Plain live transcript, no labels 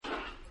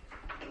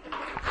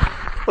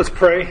Let's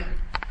pray,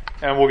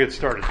 and we'll get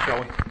started,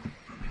 shall we?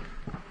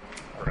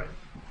 All right.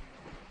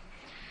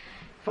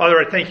 Father,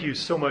 I thank you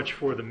so much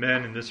for the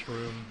men in this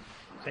room.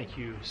 Thank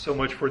you so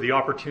much for the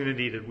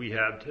opportunity that we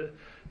have to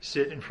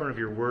sit in front of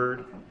your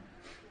word.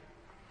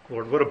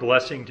 Lord, what a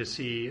blessing to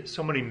see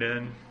so many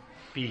men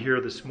be here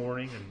this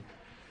morning and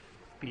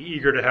be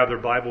eager to have their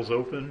Bibles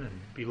open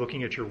and be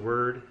looking at your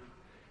word,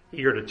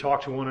 eager to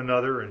talk to one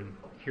another and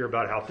hear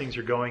about how things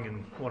are going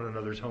in one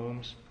another's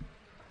homes.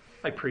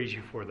 I praise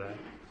you for that.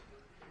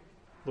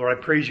 Lord,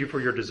 I praise you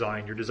for your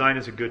design. Your design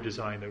is a good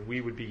design, that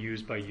we would be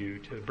used by you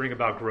to bring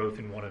about growth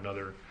in one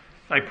another.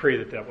 I pray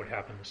that that would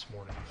happen this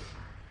morning.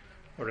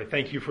 Lord, I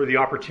thank you for the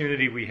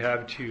opportunity we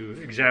have to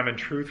examine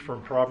truth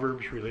from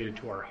Proverbs related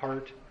to our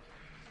heart.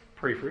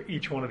 Pray for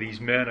each one of these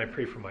men. I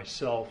pray for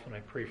myself, and I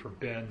pray for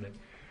Ben, that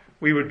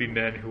we would be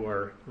men who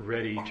are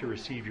ready to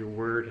receive your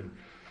word, and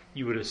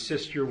you would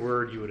assist your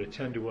word, you would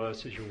attend to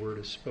us as your word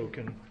is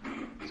spoken,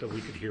 so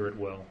we could hear it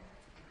well.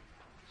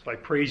 So I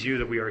praise you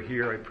that we are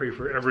here. I pray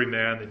for every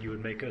man that you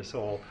would make us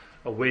all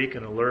awake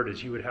and alert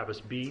as you would have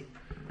us be,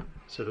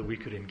 so that we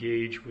could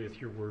engage with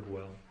your word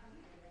well.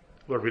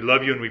 Lord, we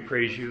love you and we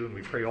praise you, and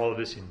we pray all of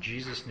this in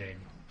Jesus' name.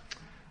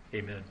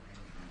 Amen.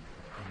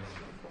 Amen.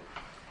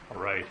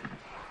 All right.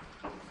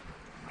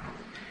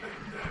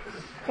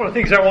 One of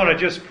the things I want to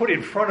just put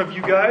in front of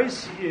you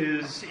guys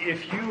is,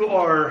 if you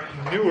are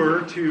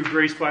newer to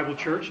Grace Bible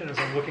Church, and as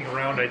I'm looking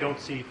around, I don't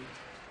see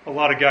a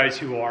lot of guys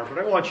who are, but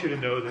I want you to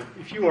know that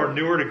if you are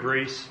newer to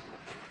Grace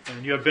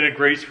and you have been at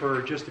Grace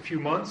for just a few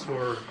months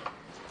or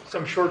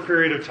some short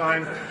period of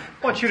time,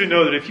 I want you to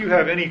know that if you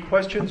have any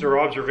questions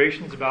or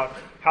observations about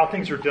how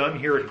things are done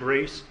here at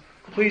Grace,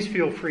 please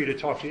feel free to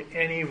talk to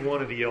any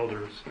one of the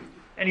elders.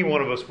 Any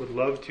one of us would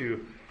love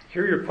to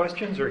hear your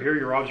questions or hear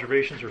your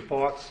observations or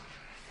thoughts,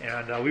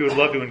 and we would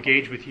love to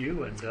engage with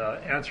you and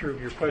answer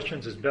your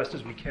questions as best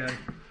as we can.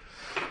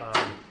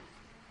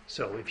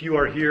 So if you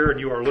are here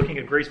and you are looking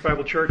at Grace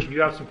Bible Church and you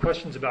have some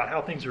questions about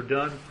how things are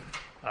done,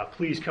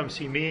 please come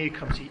see me,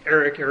 come see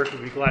Eric. Eric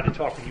would be glad to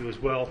talk with you as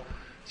well.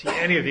 See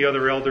any of the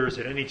other elders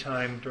at any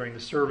time during the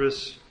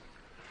service.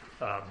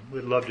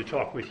 We'd love to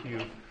talk with you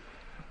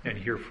and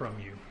hear from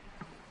you.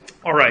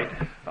 All right.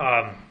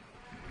 I'm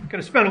going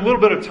to spend a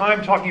little bit of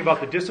time talking about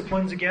the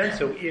disciplines again.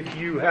 So if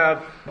you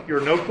have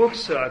your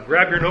notebooks,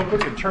 grab your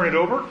notebook and turn it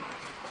over.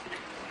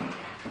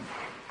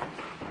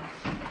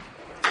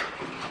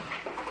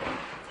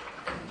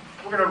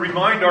 We're going to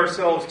remind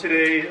ourselves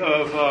today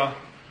of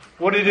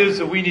what it is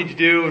that we need to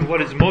do and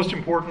what is most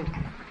important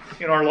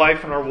in our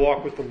life and our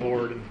walk with the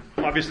Lord. And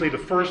obviously the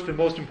first and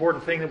most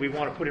important thing that we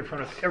want to put in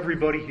front of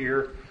everybody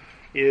here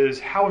is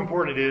how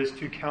important it is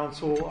to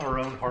counsel our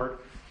own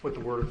heart with the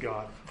Word of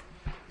God.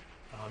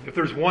 If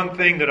there's one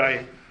thing that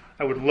I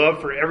would love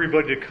for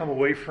everybody to come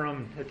away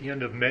from at the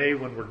end of May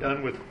when we're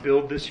done with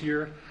Build this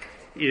year,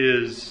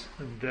 is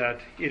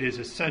that it is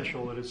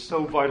essential, it is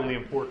so vitally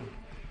important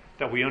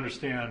that we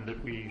understand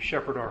that we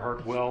shepherd our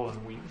heart well,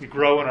 and we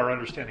grow in our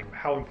understanding of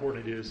how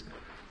important it is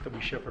that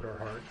we shepherd our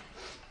heart.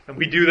 And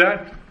we do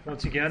that,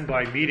 once again,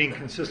 by meeting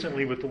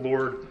consistently with the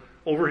Lord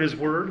over His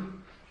Word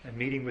and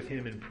meeting with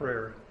Him in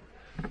prayer.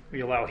 We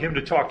allow Him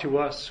to talk to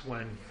us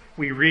when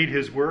we read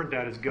His Word.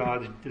 That is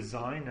God's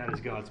design. That is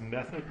God's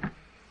method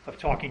of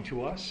talking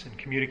to us and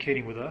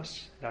communicating with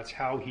us. That's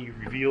how He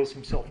reveals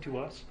Himself to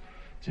us.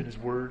 It's in His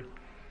Word.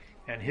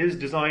 And His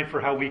design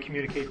for how we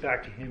communicate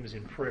back to Him is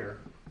in prayer.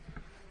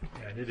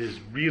 And it is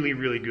really,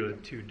 really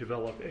good to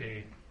develop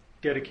a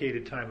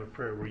dedicated time of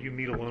prayer where you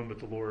meet alone with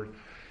the Lord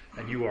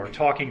and you are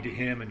talking to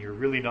Him and you're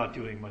really not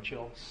doing much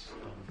else.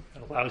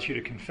 It allows you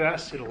to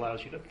confess. It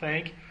allows you to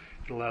thank.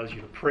 It allows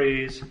you to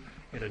praise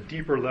at a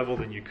deeper level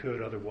than you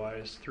could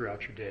otherwise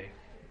throughout your day.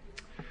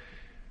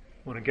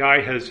 When a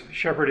guy has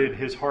shepherded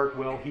his heart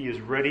well, he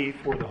is ready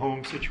for the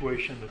home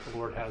situation that the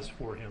Lord has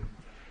for him.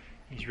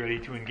 He's ready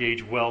to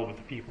engage well with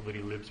the people that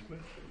he lives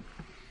with.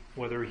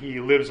 Whether he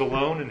lives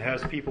alone and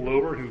has people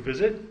over who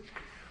visit,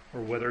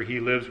 or whether he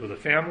lives with a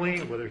family,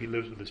 whether he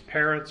lives with his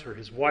parents or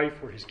his wife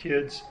or his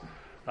kids,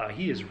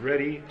 he is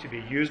ready to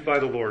be used by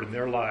the Lord in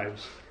their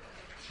lives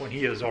when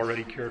he has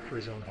already cared for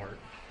his own heart.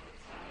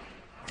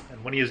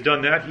 And when he has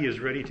done that, he is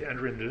ready to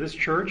enter into this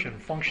church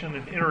and function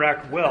and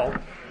interact well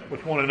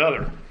with one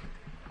another.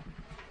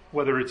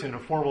 Whether it's in a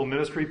formal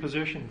ministry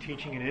position,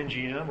 teaching an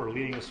NGM or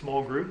leading a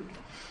small group,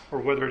 or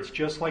whether it's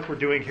just like we're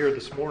doing here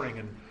this morning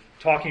and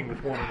talking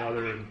with one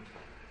another and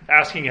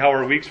asking how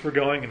our weeks were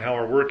going and how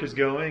our work is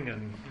going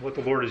and what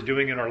the Lord is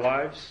doing in our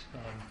lives.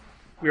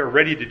 We are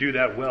ready to do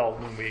that well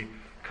when we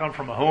come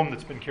from a home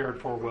that's been cared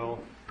for well,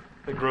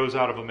 that grows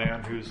out of a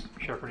man who's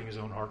shepherding his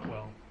own heart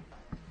well.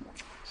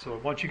 So I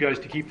want you guys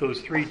to keep those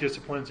three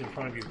disciplines in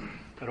front of you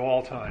at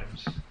all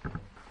times.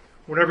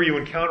 Whenever you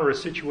encounter a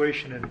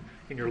situation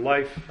in your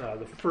life,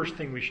 the first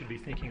thing we should be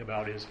thinking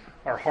about is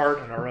our heart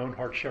and our own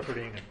heart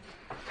shepherding and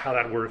how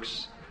that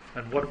works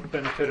and what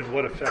benefit and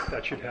what effect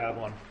that should have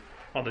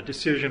on the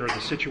decision or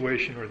the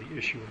situation or the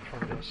issue in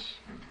front of us.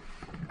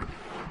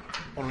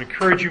 I want to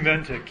encourage you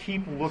men to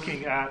keep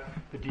looking at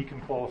the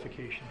deacon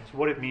qualifications,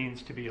 what it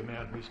means to be a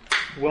man who's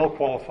well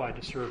qualified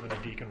to serve in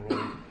a deacon role.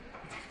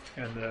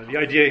 And the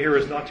idea here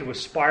is not to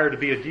aspire to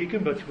be a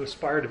deacon, but to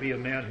aspire to be a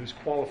man who's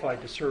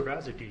qualified to serve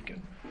as a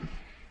deacon.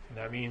 And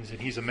that means that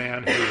he's a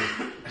man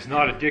who is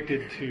not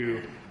addicted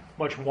to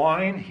much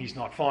wine, he's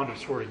not fond of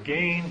sordid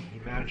gain, he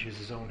manages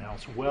his own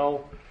house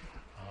well.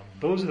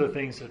 Those are the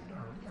things that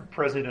are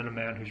present in a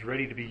man who's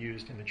ready to be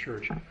used in the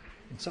church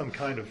in some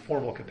kind of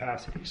formal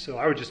capacity. So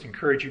I would just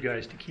encourage you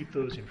guys to keep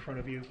those in front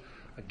of you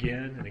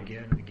again and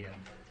again and again.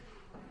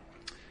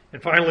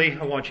 And finally,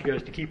 I want you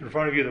guys to keep in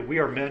front of you that we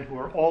are men who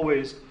are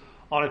always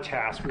on a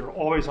task. We are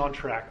always on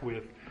track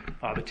with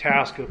the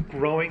task of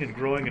growing and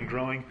growing and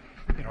growing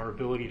in our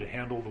ability to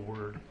handle the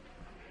Word.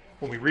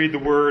 When we read the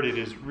Word, it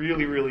is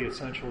really, really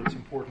essential. It's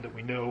important that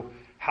we know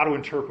how to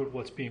interpret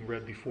what's being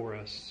read before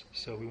us.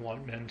 So we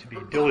want men to be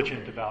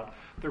diligent about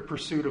their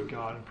pursuit of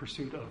God and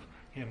pursuit of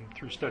Him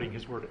through studying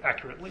His Word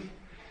accurately.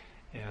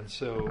 And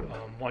so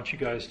I want you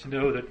guys to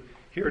know that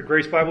here at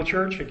Grace Bible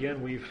Church,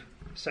 again, we've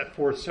set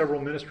forth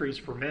several ministries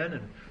for men,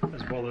 and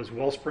as well as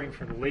Wellspring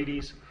for the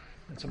ladies,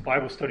 and some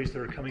Bible studies that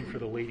are coming for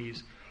the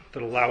ladies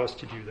that allow us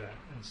to do that.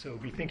 And so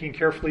be thinking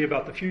carefully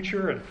about the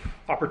future and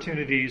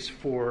opportunities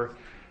for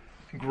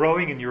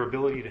growing in your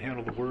ability to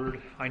handle the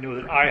Word. I know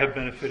that I have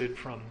benefited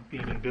from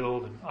being in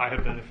Build, and I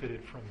have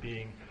benefited from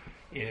being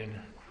in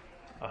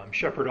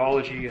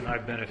Shepherdology, and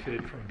I've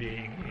benefited from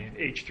being in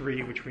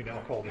H3, which we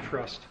now call the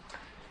Trust.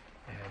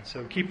 And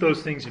so keep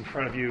those things in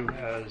front of you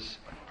as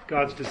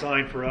God's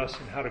design for us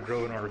and how to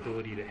grow in our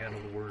ability to handle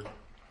the Word.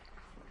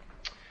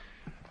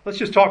 Let's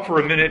just talk for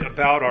a minute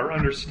about our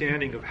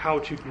understanding of how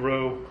to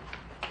grow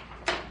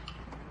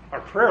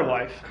our prayer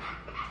life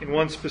in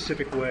one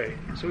specific way.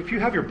 So if you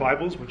have your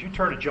Bibles, would you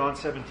turn to John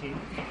 17?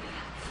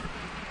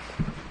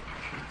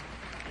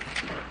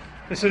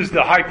 This is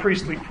the high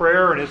priestly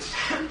prayer, and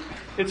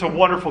it's a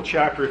wonderful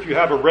chapter. If you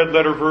have a red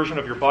letter version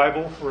of your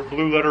Bible or a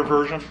blue letter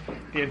version,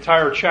 the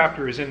entire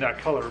chapter is in that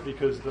color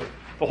because the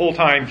whole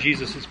time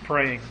Jesus is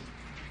praying.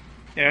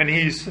 And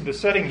the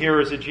setting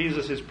here is that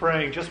Jesus is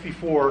praying just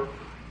before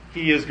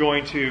he is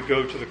going to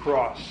go to the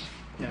cross.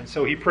 And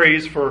so he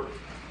prays for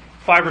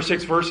 5 or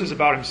 6 verses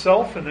about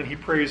himself, and then he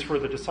prays for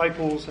the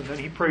disciples, and then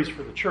he prays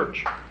for the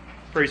church,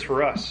 prays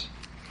for us.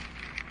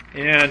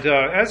 And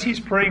as he's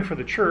praying for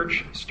the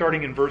church,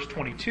 starting in verse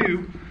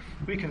 22,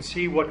 we can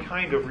see what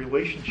kind of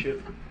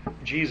relationship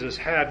Jesus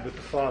had with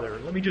the Father.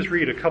 Let me just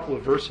read a couple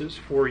of verses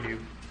for you.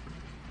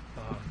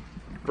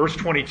 Verse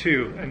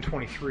 22 and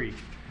 23.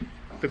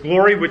 The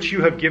glory which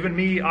you have given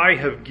me, I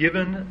have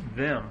given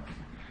them,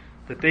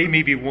 that they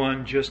may be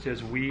one just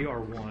as we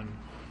are one.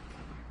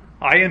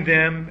 I and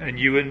them, and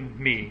you and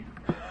me,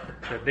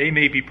 that they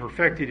may be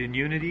perfected in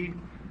unity,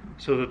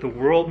 so that the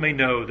world may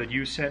know that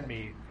you sent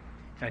me,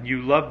 and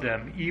you loved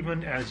them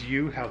even as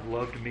you have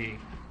loved me.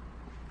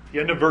 The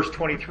end of verse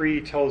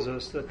 23 tells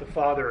us that the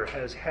Father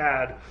has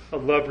had a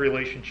love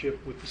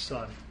relationship with the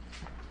Son.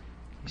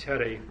 He's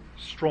had a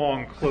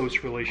strong,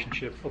 close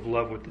relationship of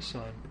love with the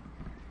Son.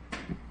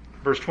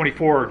 Verse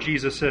 24,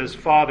 Jesus says,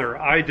 Father,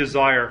 I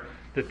desire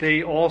that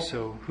they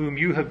also, whom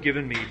you have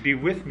given me, be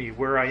with me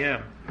where I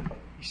am.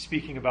 He's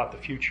speaking about the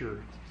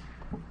future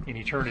in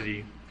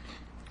eternity.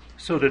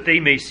 So that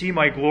they may see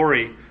my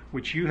glory,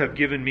 which you have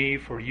given me,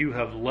 for you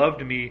have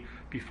loved me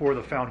before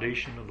the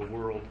foundation of the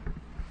world.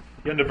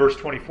 The end of verse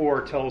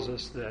 24 tells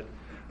us that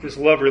this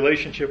love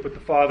relationship with the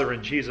Father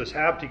and Jesus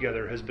have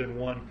together has been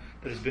one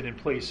that has been in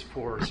place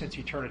since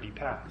eternity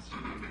past.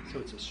 So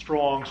it's a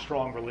strong,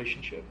 strong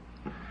relationship.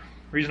 The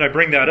reason I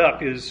bring that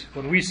up is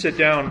when we sit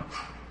down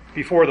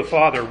before the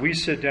Father, we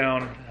sit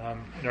down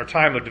in our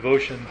time of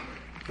devotion,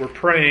 we're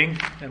praying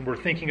and we're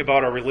thinking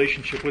about our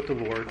relationship with the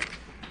Lord.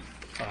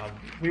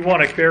 We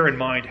want to bear in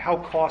mind how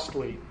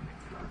costly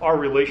our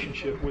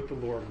relationship with the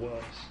Lord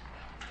was.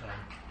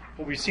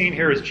 What we've seen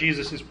here as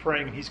Jesus is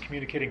praying and he's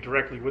communicating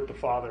directly with the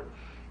Father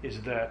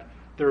is that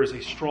there is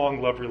a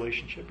strong love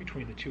relationship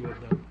between the two of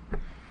them.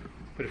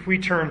 But if we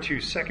turn to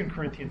 2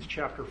 Corinthians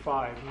chapter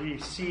 5, we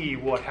see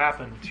what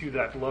happened to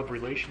that love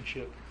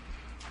relationship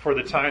for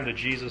the time that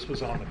Jesus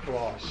was on the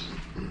cross.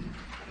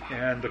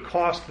 And the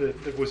cost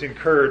that was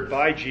incurred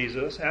by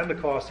Jesus and the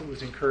cost that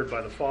was incurred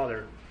by the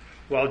Father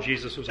while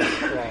Jesus was on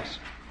the cross.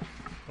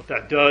 What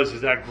that does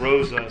is that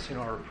grows us in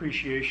our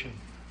appreciation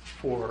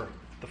for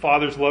the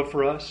Father's love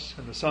for us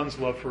and the Son's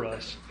love for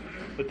us.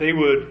 That they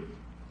would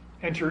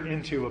enter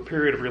into a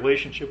period of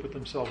relationship with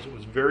themselves that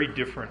was very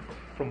different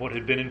from what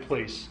had been in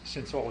place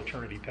since all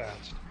eternity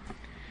past.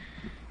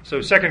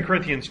 So 2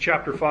 Corinthians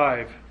chapter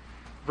 5,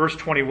 verse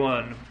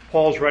 21,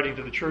 Paul's writing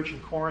to the church in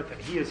Corinth,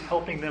 and he is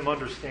helping them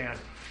understand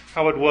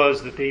how it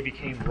was that they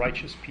became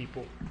righteous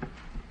people.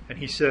 And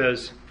he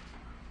says,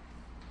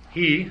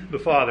 He, the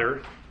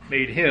Father,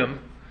 made him,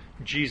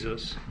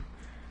 Jesus,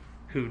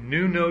 who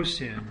knew no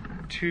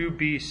sin, to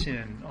be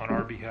sin on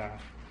our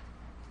behalf,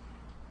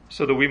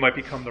 so that we might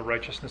become the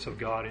righteousness of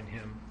God in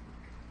him.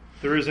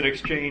 there is an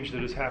exchange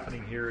that is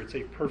happening here. It's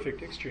a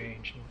perfect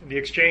exchange. And the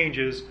exchange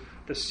is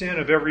the sin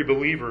of every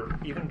believer,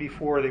 even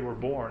before they were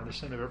born, the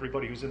sin of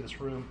everybody who's in this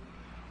room.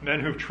 Men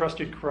who've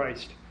trusted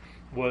Christ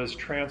was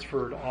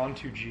transferred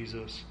onto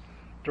Jesus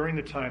during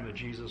the time that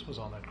Jesus was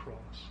on that cross.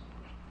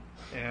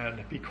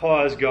 And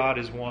because God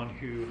is one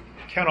who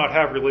cannot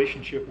have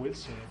relationship with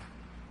sin,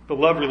 the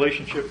love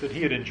relationship that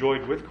he had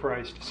enjoyed with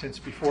Christ since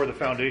before the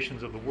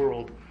foundations of the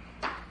world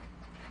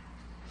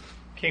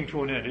came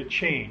to an end. It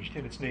changed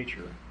in its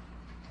nature.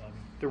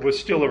 There was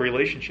still a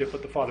relationship,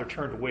 but the Father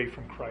turned away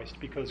from Christ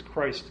because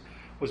Christ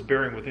was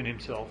bearing within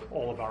himself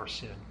all of our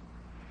sin.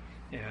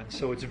 And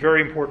so it's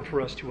very important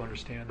for us to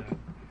understand that.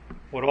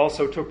 What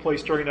also took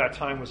place during that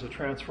time was a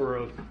transfer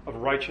of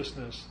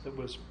righteousness that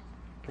was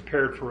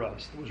prepared for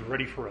us, that was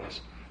ready for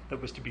us,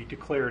 that was to be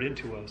declared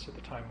into us at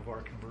the time of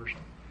our conversion.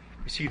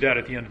 We see that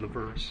at the end of the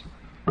verse.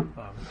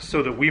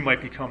 So that we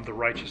might become the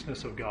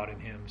righteousness of God in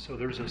him. So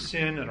there's a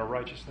sin and a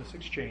righteousness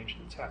exchange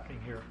that's happening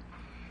here.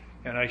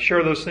 And I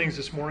share those things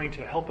this morning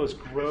to help us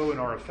grow in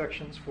our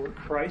affections for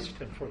Christ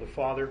and for the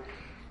Father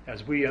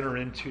as we enter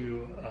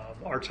into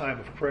our time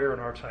of prayer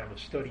and our time of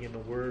study in the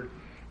Word.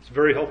 It's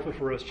very helpful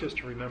for us just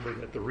to remember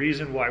that the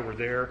reason why we're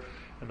there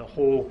and the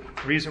whole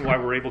reason why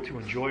we're able to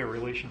enjoy a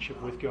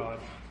relationship with God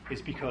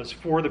is because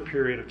for the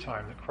period of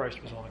time that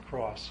Christ was on the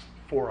cross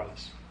for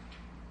us,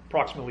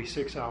 approximately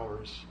 6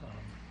 hours,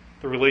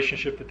 the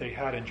relationship that they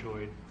had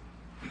enjoyed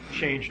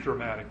changed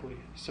dramatically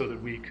so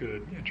that we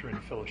could enter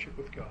into fellowship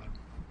with God.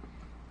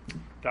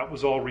 That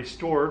was all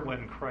restored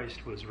when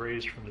Christ was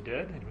raised from the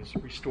dead and was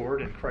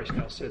restored, and Christ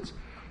now sits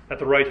at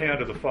the right hand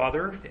of the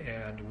Father,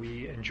 and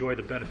we enjoy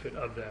the benefit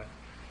of that.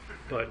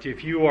 But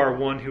if you are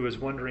one who is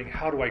wondering,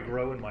 how do I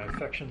grow in my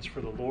affections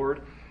for the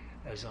Lord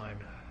as I'm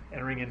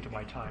entering into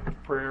my time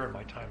of prayer and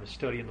my time of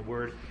study in the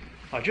Word,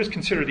 just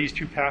consider these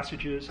two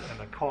passages and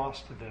the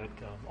cost that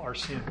our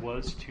sin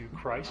was to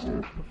Christ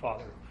and to the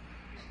Father.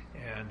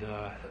 And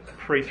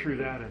pray through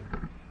that, and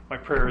my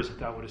prayer is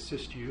that would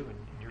assist you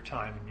in your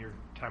time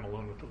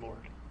alone with the Lord.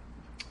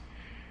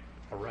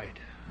 All right.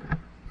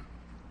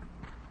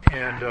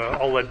 And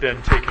I'll let Ben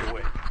take it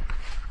away.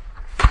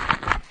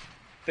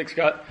 Thanks,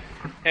 Scott.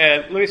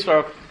 And let me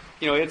start off,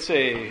 it's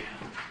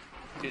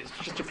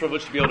just a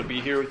privilege to be able to be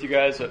here with you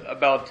guys.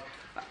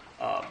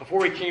 Before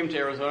we came to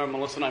Arizona,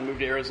 Melissa and I moved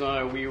to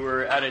Arizona, we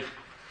were at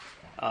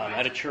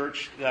a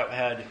church that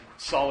had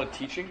solid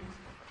teaching.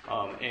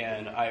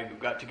 And I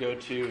got to go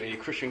to a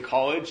Christian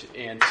college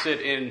and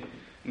sit in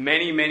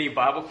many, many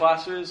Bible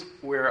classes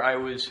where I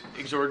was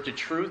exhorted to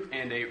truth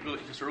and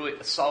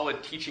a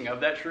solid teaching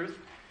of that truth.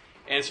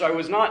 And so I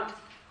was not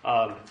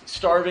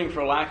starving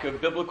for lack of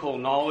biblical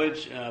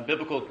knowledge,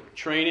 biblical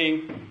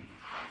training.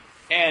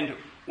 And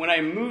when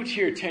I moved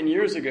here 10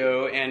 years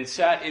ago and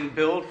sat in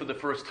Build for the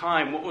first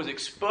time, what was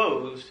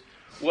exposed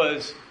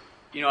was,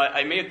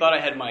 I may have thought I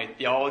had my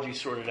theology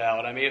sorted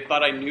out. I may have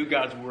thought I knew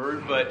God's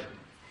Word, but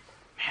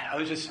man, I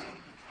was just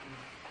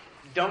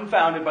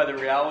dumbfounded by the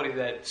reality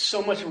that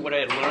so much of what I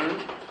had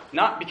learned,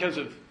 not because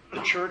of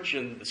the church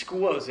and the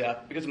school I was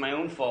at, because of my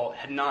own fault,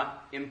 had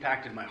not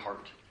impacted my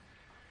heart.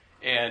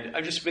 And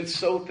I've just been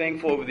so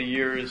thankful over the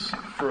years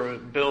for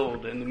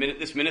Build and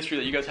this ministry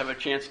that you guys have a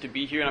chance to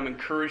be here. And I'm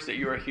encouraged that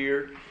you are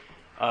here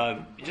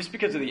just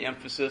because of the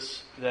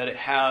emphasis that it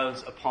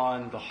has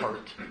upon the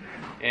heart.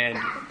 And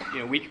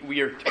we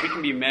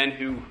can be men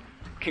who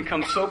can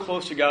come so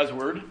close to God's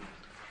Word,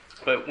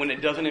 but when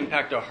it doesn't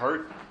impact our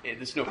heart,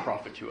 there's no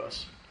profit to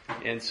us.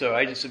 And so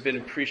I just have been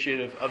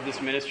appreciative of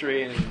this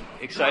ministry and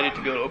excited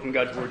to be able to open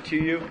God's Word to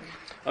you.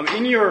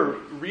 In your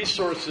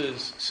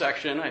resources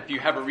section, if you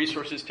have a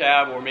resources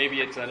tab or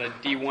maybe it's on a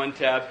D1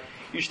 tab,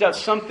 you should have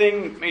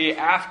something maybe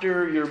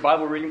after your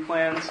Bible reading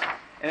plans.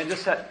 And it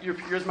just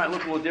yours might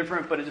look a little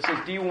different, but it just says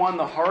D1,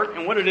 the heart.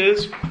 And what it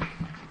is,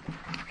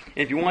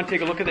 if you want to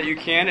take a look at that, you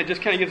can. It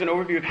just kind of gives an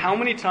overview of how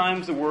many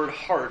times the word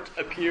heart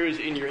appears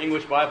in your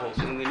English Bibles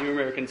in the New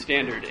American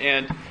Standard.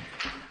 And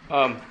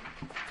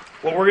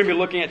what we're going to be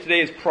looking at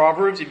today is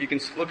Proverbs. If you can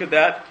look at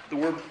that, the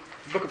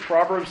book of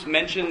Proverbs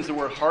mentions the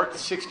word heart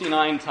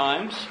 69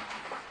 times.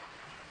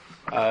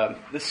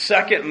 The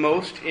second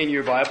most in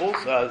your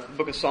Bibles. The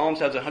book of Psalms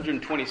has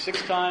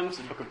 126 times.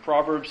 The book of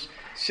Proverbs,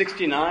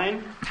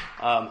 69.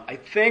 I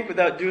think,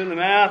 without doing the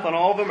math on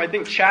all of them, I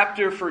think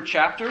chapter for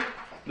chapter,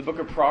 the book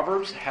of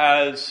Proverbs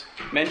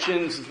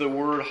mentions the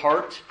word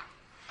heart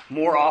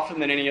more often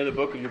than any other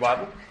book of your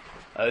Bible.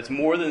 It's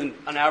more than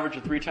an average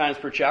of 3 times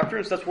per chapter.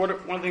 And so that's one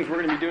of the things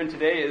we're going to be doing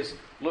today is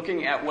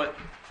looking at what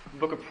the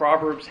book of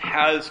Proverbs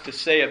has to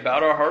say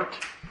about our heart.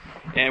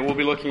 And we'll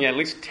be looking at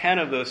least 10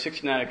 of those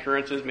 69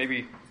 occurrences,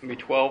 maybe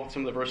 12,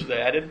 some of the verses I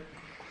added.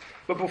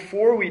 But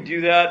before we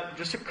do that,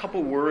 just a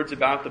couple words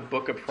about the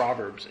book of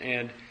Proverbs.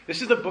 And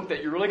this is a book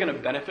that you're really going to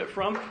benefit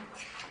from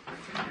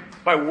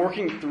by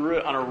working through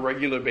it on a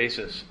regular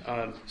basis.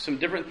 Some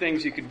different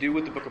things you could do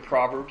with the book of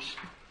Proverbs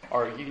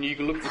are you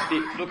can look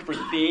for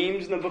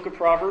themes in the book of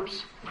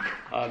Proverbs,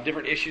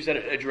 different issues that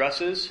it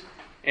addresses,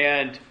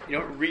 and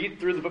read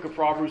through the book of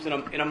Proverbs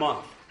in a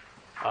month.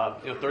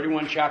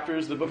 31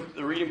 chapters. The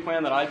reading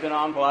plan that I've been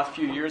on the last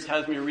few years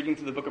has me reading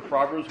through the book of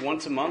Proverbs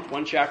once a month,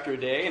 one chapter a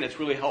day, and it's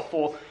really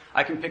helpful.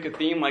 I can pick a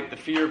theme like the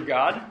fear of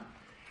God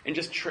and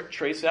just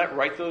trace that,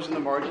 write those in the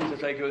margins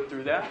as I go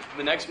through that.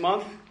 The next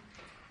month,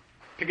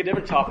 pick a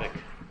different topic.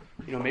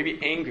 Maybe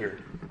anger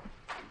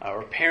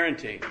or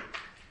parenting.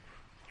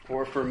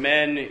 Or for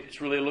men, it's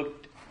really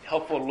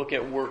helpful to look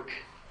at work.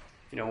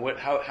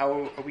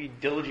 How are we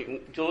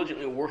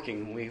diligently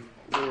working when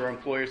we're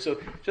employers?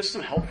 So just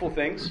some helpful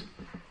things.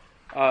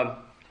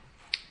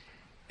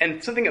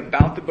 And something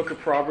about the book of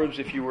Proverbs,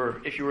 if you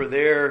were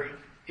there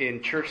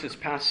in church this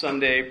past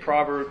Sunday,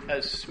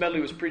 as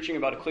Smedley was preaching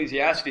about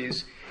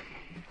Ecclesiastes,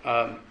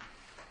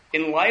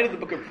 in light of the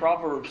book of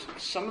Proverbs,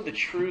 some of the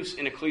truths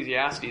in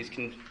Ecclesiastes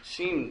can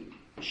seem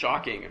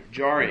shocking or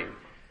jarring.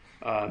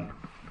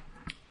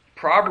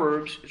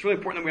 Proverbs, it's really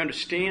important that we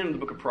understand the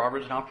book of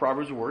Proverbs and how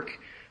Proverbs work.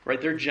 Right?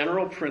 They're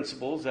general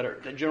principles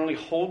that generally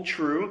hold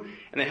true,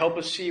 and they help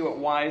us see what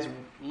wise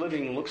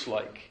living looks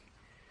like.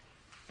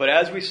 But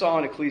as we saw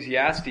in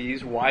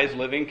Ecclesiastes, wise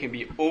living can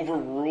be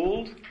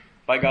overruled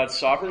by God's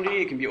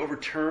sovereignty. It can be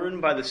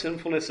overturned by the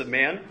sinfulness of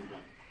man.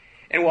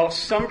 And while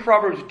some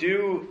Proverbs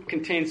do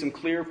contain some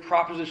clear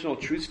propositional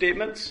truth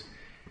statements,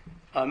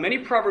 many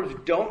Proverbs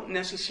don't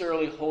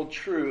necessarily hold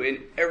true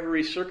in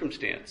every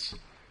circumstance.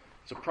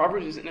 So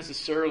Proverbs isn't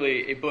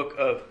necessarily a book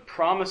of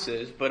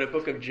promises, but a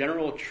book of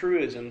general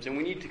truisms, and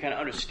we need to kind of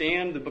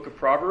understand the book of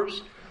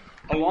Proverbs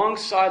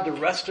alongside the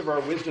rest of our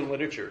wisdom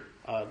literature,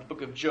 the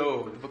book of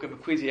Job, the book of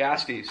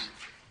Ecclesiastes.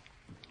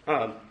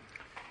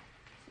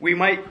 We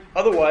might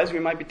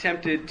be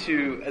tempted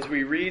to, as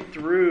we read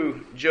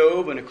through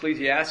Job and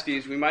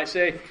Ecclesiastes, we might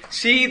say,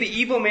 see, the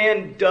evil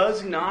man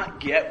does not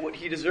get what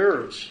he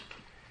deserves.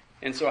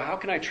 And so how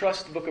can I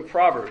trust the book of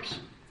Proverbs?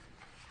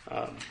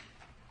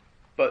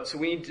 So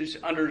we need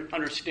to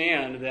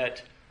understand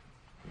that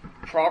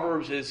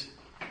Proverbs is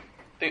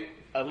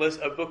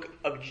a book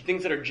of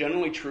things that are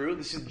generally true.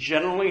 This is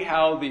generally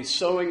how the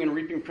sowing and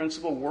reaping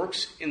principle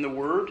works in the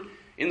world.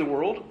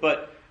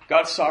 But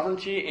God's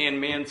sovereignty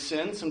and man's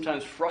sin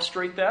sometimes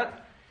frustrate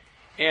that.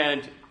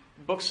 And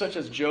books such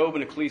as Job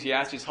and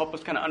Ecclesiastes help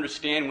us kind of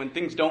understand when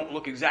things don't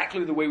look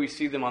exactly the way we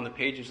see them on the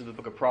pages of the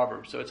book of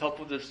Proverbs. So it's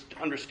helpful to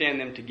understand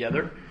them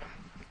together.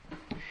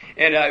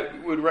 And I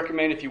would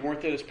recommend, if you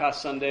weren't there this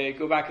past Sunday,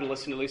 go back and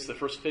listen to at least the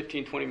first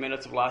 15, 20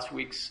 minutes of last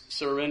week's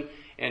sermon.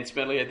 And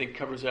Smedley, I think,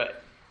 covers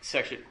that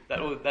section,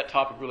 that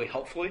topic really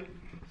helpfully.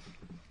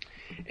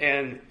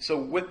 And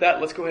so with that,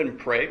 let's go ahead and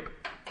pray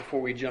before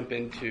we jump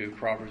into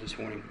Proverbs this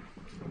morning.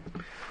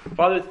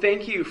 Father,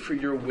 thank you for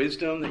your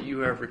wisdom that you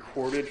have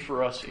recorded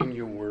for us in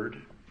your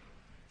word.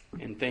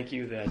 And thank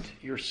you that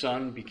your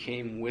Son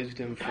became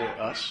wisdom for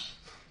us.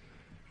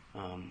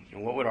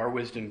 And what would our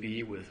wisdom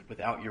be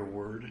without your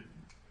word?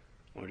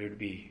 Or to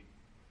be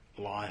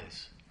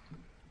lies.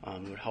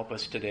 It would help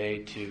us today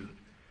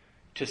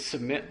to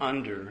submit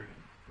under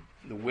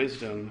the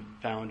wisdom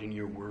found in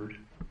your word,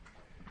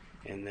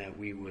 and that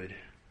we would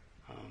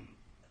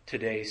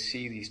today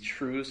see these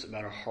truths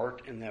about our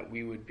heart, and that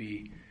we would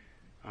you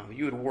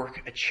would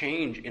work a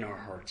change in our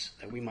hearts,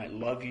 that we might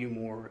love you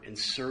more and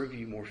serve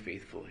you more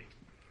faithfully.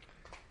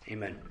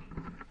 Amen.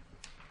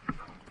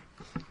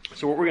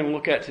 So what we're going to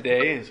look at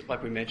today is,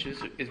 like we mentioned,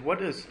 is what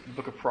does the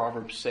book of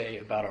Proverbs say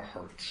about our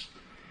hearts?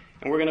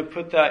 And we're going to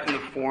put that in the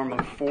form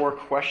of 4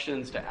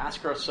 questions to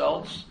ask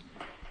ourselves.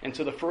 And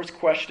so the first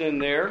question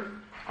there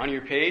on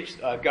your page,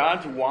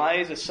 God's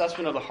wise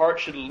assessment of the heart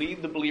should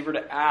lead the believer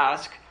to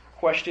ask,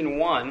 question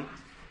 1,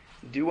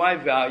 do I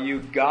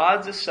value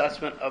God's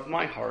assessment of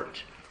my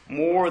heart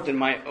more than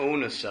my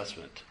own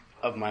assessment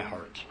of my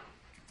heart?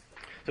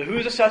 So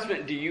whose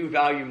assessment do you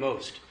value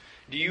most?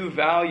 Do you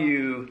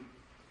value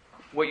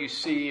what you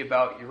see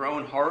about your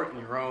own heart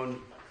and your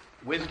own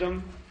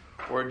wisdom?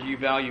 Or do you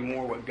value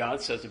more what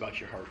God says about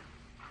your heart?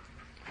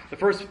 The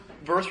first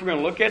verse we're going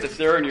to look at, it's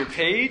there on your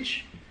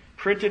page,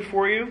 printed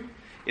for you,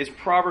 is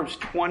Proverbs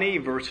 20,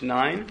 verse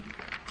 9.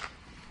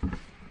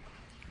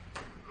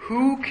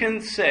 Who can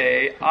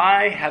say,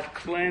 I have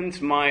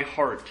cleansed my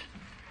heart?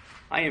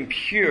 I am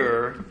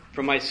pure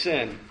from my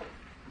sin.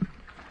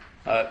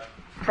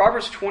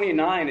 Proverbs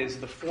 29 is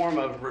the form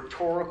of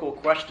rhetorical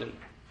question.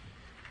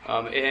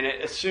 And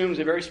it assumes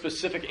a very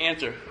specific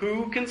answer.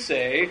 Who can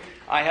say,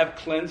 I have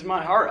cleansed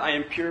my heart, I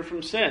am pure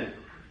from sin?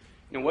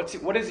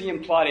 What is the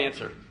implied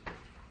answer?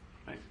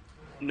 Right?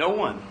 No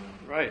one.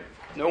 Right?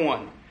 No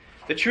one.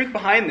 The truth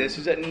behind this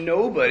is that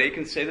nobody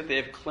can say that they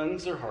have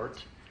cleansed their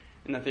heart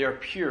and that they are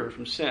pure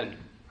from sin.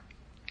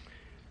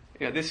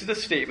 This is a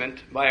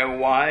statement by a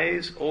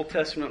wise Old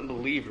Testament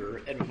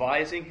believer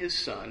advising his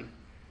son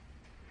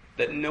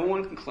that no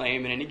one can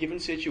claim in any given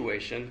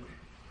situation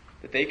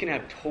that they can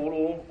have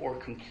total or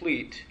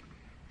complete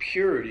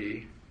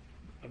purity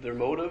of their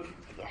motive,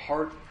 of their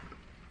heart,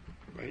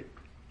 right?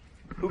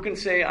 Who can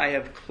say, I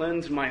have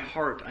cleansed my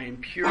heart, I am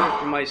pure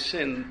from my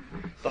sin?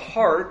 The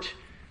heart,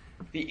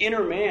 the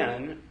inner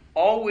man,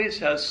 always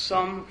has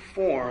some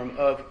form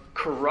of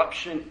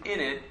corruption in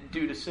it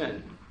due to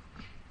sin.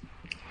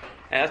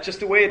 And that's just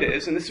the way it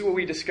is. And this is what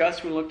we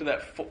discussed when we looked at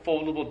that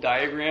foldable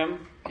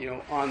diagram,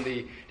 on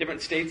the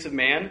different states of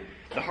man.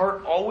 The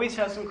heart always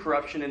has some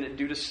corruption in it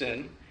due to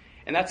sin.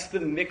 And that's the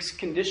mixed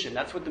condition.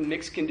 That's what the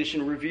mixed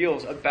condition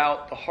reveals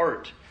about the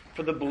heart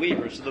for the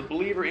believer. So the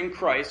believer in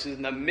Christ is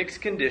in the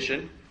mixed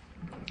condition.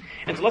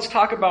 And so let's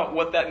talk about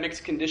what that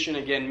mixed condition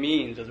again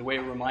means as a way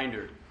of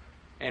reminder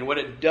and what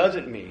it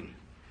doesn't mean.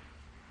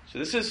 So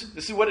this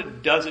is what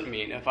it doesn't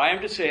mean. If I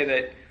am to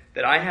say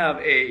that I have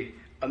a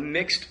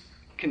mixed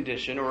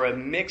condition or a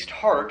mixed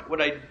heart,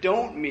 what I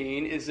don't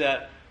mean is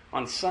that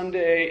on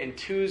Sunday and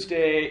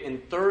Tuesday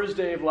and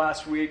Thursday of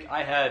last week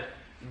I had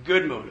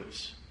good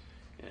motives,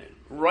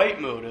 right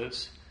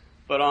motives,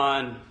 but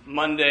on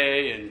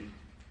Monday and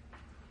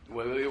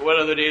what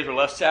other days were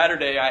left,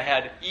 Saturday, I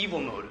had evil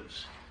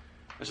motives.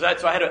 And so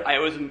I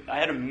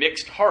had a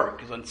mixed heart,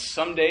 because on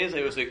some days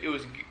there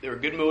were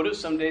good motives,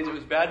 some days it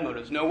was bad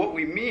motives. No, what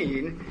we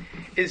mean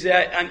is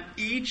that on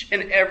each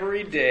and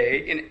every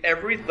day, in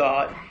every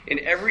thought, in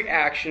every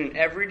action, in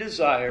every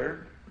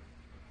desire,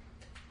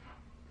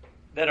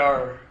 that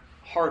our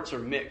hearts are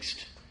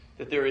mixed,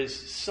 that there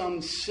is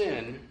some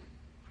sin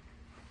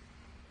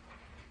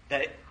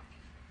that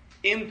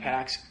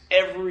impacts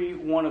every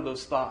one of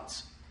those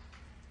thoughts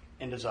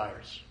and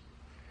desires.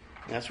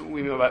 And that's what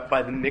we mean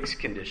by the mixed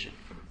condition.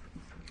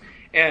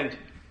 And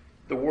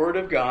the Word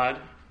of God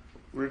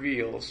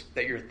reveals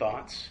that your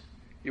thoughts,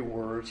 your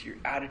words, your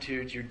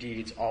attitudes, your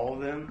deeds, all of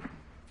them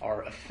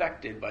are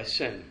affected by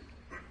sin.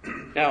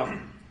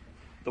 Now,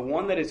 the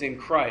one that is in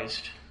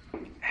Christ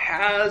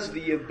has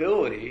the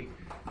ability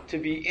to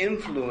be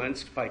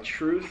influenced by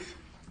truth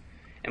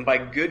and by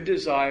good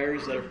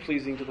desires that are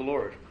pleasing to the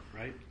Lord,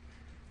 right?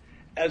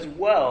 As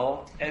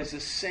well as the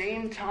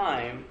same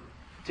time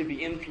to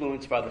be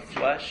influenced by the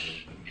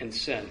flesh and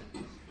sin.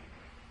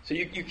 So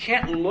you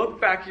can't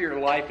look back at your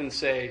life and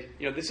say,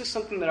 this is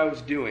something that I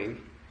was doing,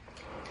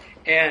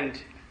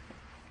 and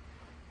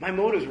my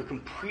motives were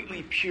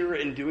completely pure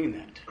in doing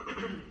that.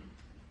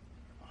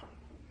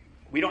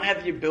 We don't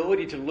have the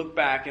ability to look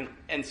back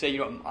and say,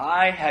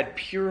 I had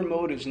pure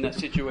motives in that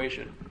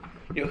situation.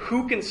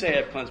 Who can say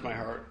I've cleansed my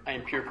heart? I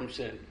am pure from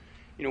sin.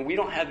 We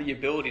don't have the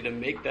ability to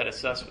make that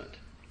assessment.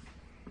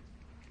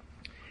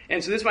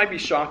 And so this might be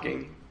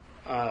shocking.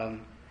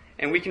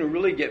 And we can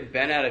really get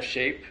bent out of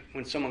shape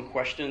when someone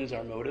questions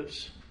our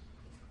motives.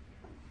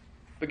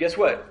 But guess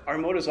what? Our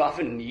motives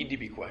often need to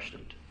be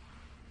questioned.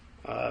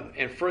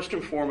 And first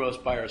and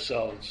foremost by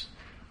ourselves.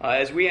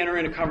 As we enter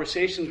into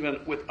conversations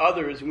with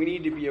others, we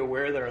need to be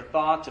aware that our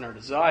thoughts and our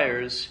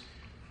desires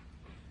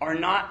are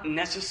not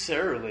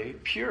necessarily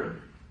pure.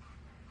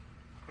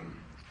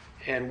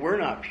 And we're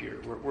not pure.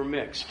 We're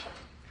mixed.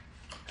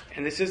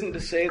 And this isn't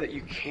to say that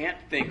you can't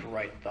think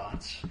right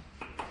thoughts.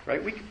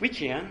 Right? We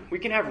can. We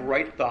can have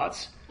right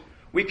thoughts.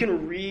 We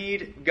can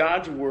read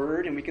God's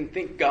Word and we can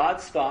think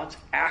God's thoughts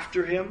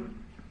after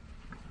Him.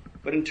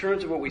 But in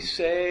terms of what we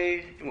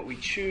say and what we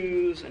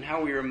choose and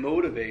how we are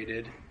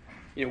motivated,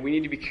 we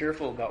need to be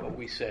careful about what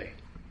we say.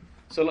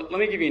 So let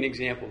me give you an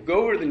example.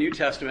 Go over to the New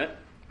Testament.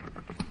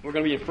 We're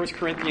going to be in 1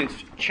 Corinthians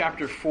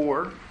chapter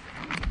 4.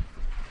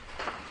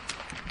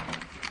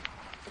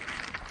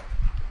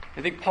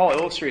 I think Paul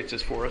illustrates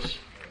this for us.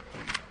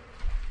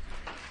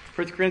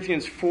 1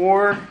 Corinthians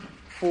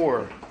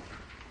 4:4.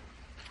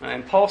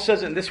 And Paul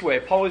says it in this way.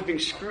 Paul was being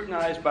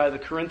scrutinized by the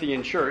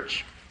Corinthian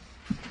church.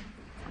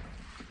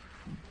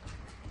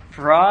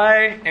 For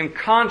I am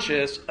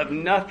conscious of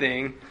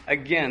nothing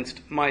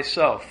against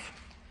myself.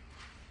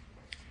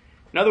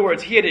 In other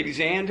words, he had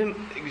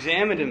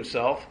examined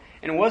himself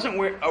and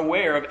wasn't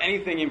aware of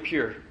anything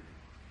impure.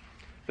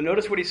 But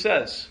notice what he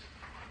says.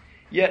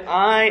 Yet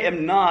I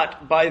am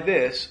not by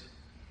this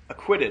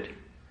acquitted.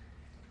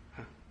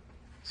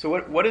 So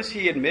what is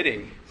he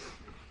admitting?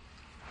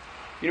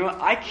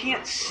 I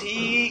can't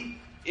see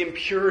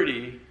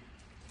impurity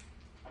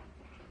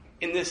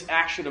in this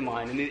action of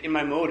mine, in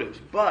my motives,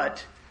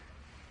 but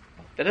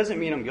that doesn't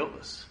mean I'm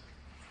guiltless.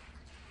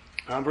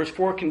 Verse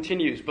 4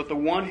 continues, but the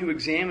one who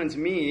examines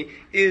me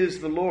is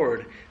the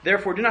Lord.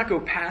 Therefore, do not go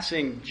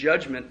passing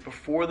judgment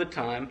before the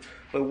time,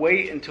 but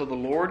wait until the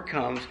Lord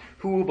comes,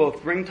 who will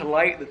both bring to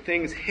light the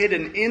things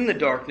hidden in the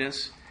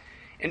darkness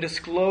and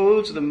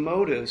disclose the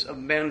motives of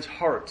men's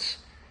hearts.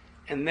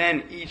 And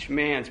then each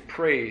man's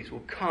praise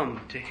will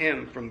come to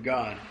him from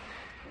God.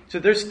 So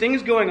there's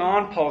things going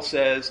on, Paul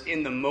says,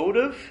 in the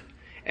motive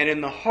and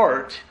in the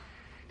heart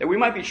that we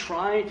might be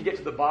trying to get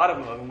to the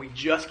bottom of and we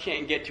just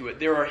can't get to it.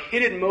 There are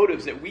hidden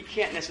motives that we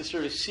can't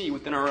necessarily see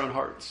within our own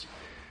hearts.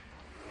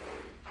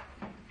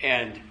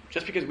 And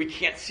just because we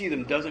can't see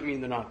them doesn't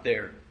mean they're not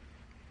there.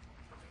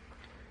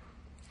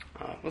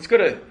 Let's go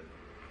to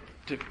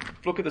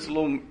look at this a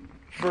little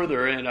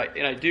further, and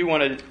I do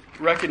want to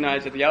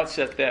recognize at the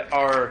outset that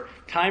our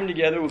time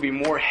together will be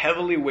more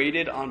heavily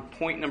weighted on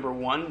point number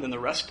 1 than the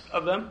rest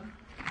of them.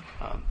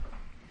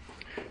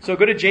 So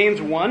go to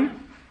James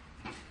 1,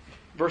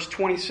 verse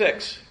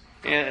 26,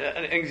 and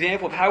an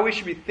example of how we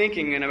should be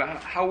thinking and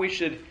about how we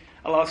should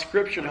allow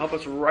Scripture to help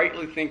us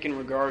rightly think in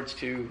regards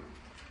to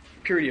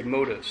purity of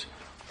motives.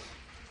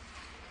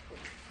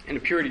 and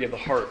the purity of the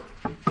heart.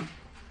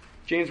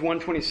 James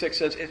 1:26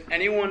 says, if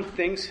anyone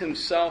thinks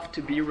himself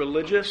to be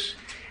religious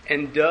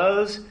and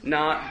does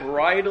not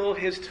bridle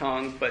his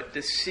tongue but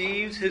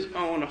deceives his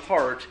own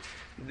heart,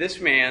 this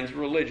man's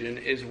religion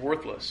is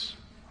worthless.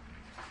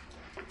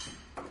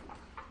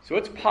 So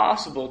it's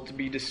possible to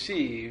be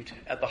deceived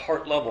at the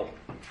heart level.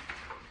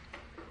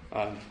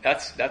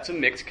 That's a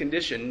mixed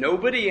condition.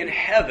 Nobody in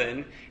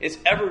heaven is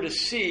ever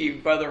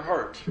deceived by their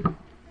heart.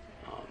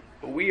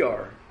 But we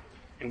are,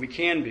 and we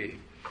can be.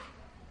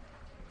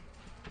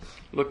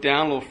 Look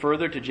down a little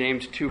further to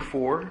James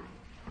 2:4.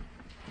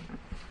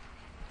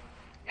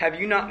 Have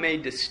you not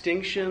made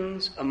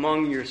distinctions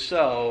among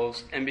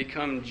yourselves and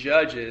become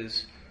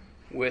judges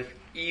with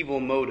evil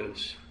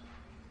motives?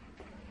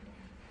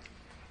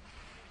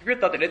 Have you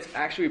ever thought that it's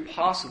actually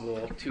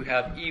possible to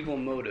have evil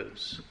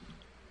motives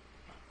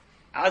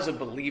as a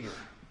believer?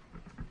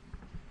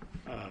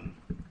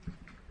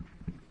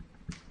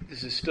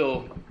 This is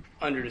still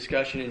under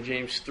discussion in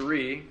James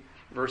 3,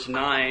 verse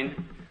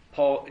 9.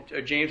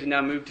 James has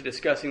now moved to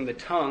discussing the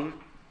tongue.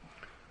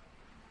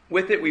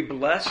 With it we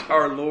bless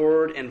our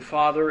Lord and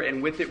Father,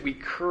 and with it we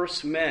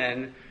curse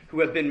men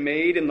who have been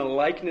made in the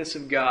likeness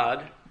of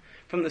God.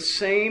 From the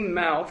same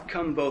mouth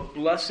come both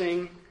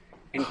blessing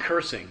and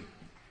cursing.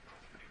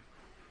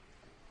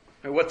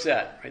 Right, what's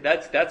that? Right,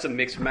 that's a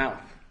mixed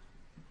mouth.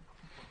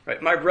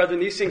 Right, my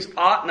brethren, these things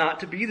ought not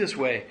to be this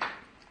way.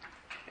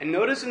 And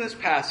notice in this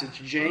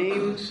passage,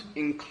 James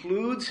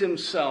includes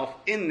himself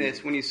in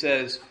this when he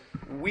says,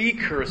 we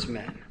curse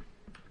men.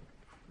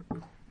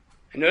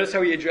 And notice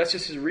how he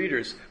addresses his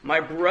readers.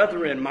 My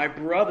brethren, my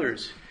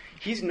brothers.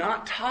 He's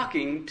not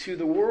talking to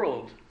the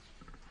world.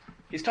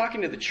 He's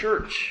talking to the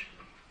church.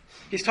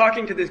 He's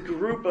talking to this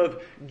group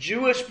of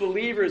Jewish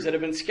believers that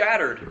have been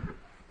scattered.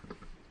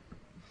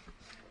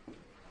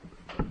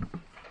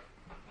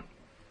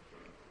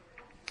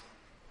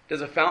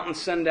 Does a fountain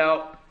send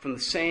out from the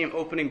same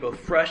opening both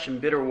fresh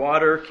and bitter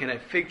water? Can a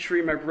fig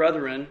tree, my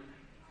brethren,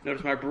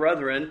 notice my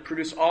brethren,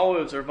 produce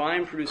olives, or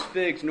vine produce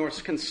figs, nor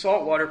can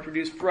salt water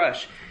produce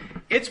fresh?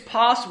 It's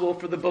possible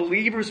for the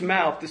believer's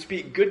mouth to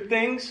speak good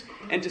things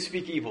and to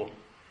speak evil.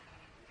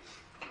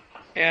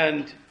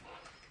 And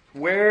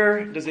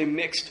where does a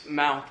mixed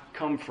mouth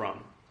come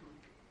from?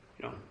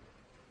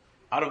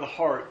 Out of the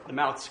heart, the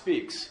mouth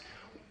speaks.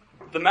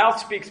 The mouth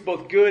speaks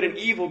both good and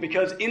evil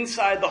because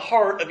inside the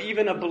heart of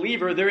even a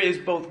believer, there is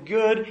both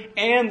good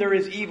and there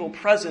is evil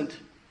present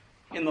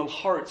in the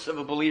hearts of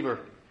a believer.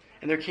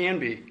 And there can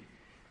be.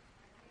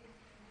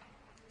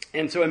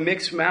 And so a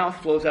mixed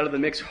mouth flows out of the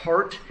mixed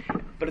heart,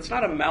 but it's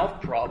not a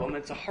mouth problem,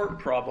 it's a heart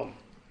problem.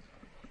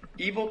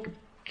 Evil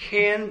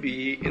can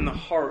be in the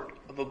heart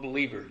of a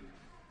believer.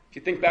 If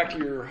you think back to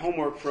your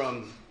homework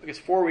from,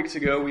 4 weeks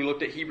ago, we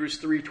looked at Hebrews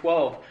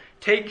 3:12.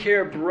 Take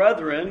care,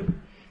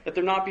 brethren, that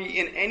there not be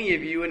in any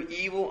of you an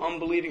evil,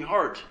 unbelieving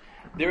heart.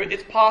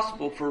 It's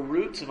possible for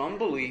roots of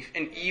unbelief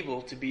and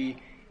evil to be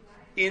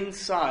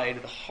inside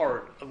the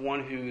heart of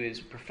one who is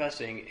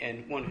professing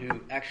and one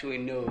who actually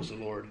knows the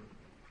Lord.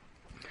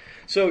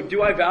 So,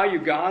 do I value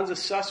God's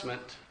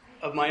assessment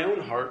of my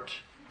own heart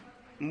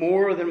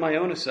more than my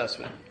own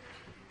assessment?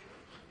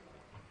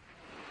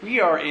 We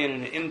are in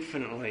an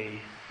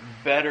infinitely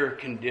better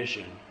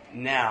condition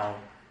now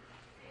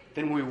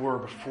than we were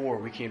before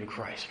we came to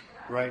Christ,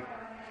 right?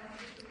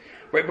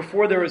 Right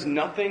before, there was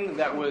nothing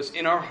that was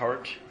in our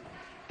heart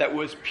that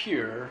was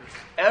pure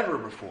ever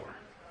before.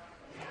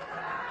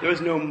 There was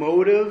no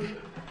motive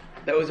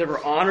that was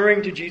ever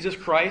honoring to Jesus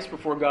Christ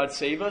before God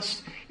saved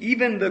us.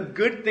 Even the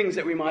good things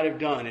that we might have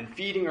done in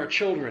feeding our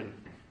children,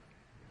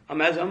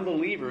 as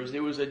unbelievers,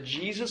 it was a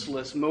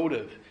Jesus-less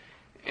motive.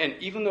 And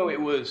even though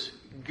it was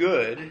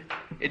good,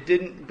 it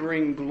didn't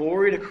bring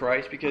glory to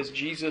Christ because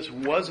Jesus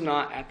was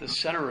not at the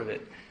center of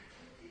it.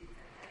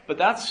 But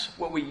that's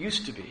what we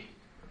used to be.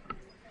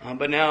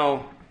 But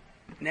now,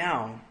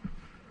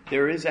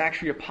 there is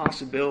actually a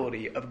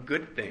possibility of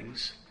good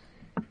things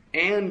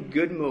and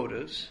good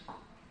motives.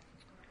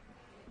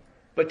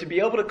 But to be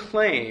able to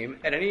claim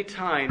at any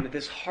time that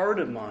this heart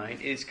of mine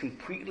is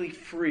completely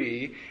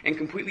free and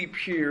completely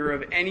pure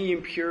of any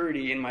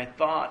impurity in my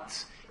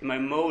thoughts, in my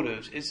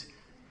motives,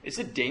 is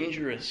a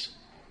dangerous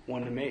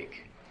one to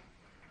make.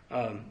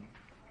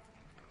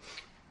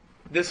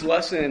 This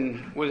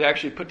lesson was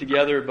actually put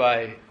together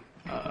by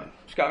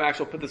Scott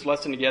Maxwell put this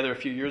lesson together a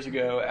few years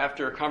ago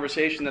after a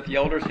conversation that the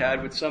elders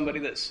had with somebody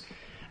that's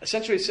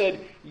essentially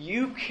said,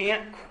 you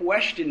can't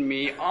question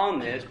me on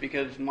this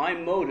because my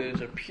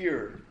motives are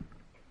pure.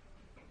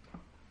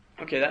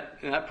 Okay,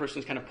 that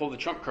person's kind of pulled the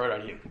trump card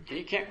on you. Okay,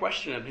 you can't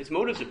question him. His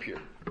motives are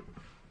pure.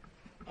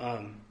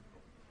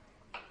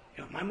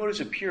 My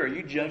motives are pure. Are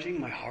you judging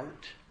my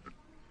heart?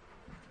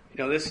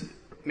 This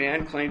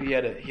man claimed he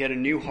had a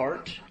new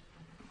heart,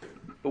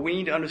 but we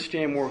need to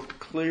understand more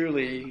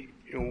clearly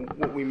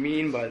what we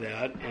mean by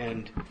that.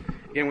 And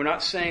again, we're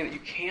not saying that you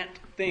can't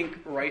think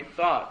right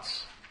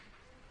thoughts.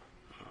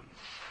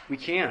 We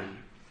can.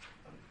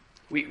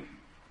 We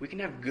can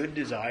have good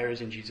desires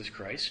in Jesus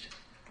Christ.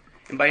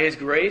 And by His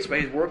grace,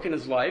 by His work in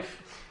His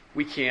life,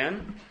 we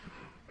can.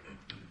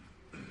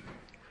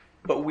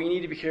 But we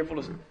need to be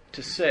careful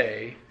to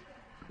say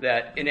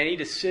that in any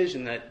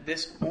decision that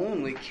this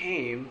only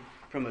came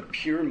from a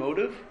pure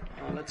motive.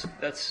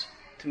 That's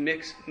to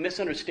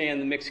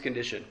misunderstand the mixed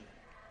condition.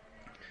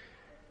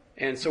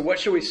 And so what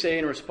should we say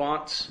in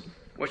response?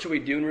 What should we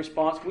do in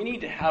response? We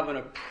need to have an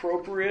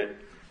appropriate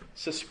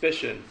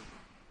suspicion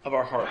of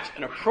our hearts.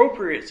 An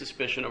appropriate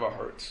suspicion of our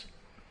hearts.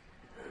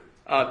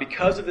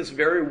 Because of this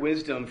very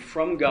wisdom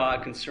from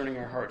God concerning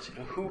our hearts. You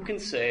know, who can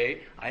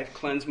say, I have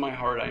cleansed my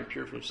heart, I am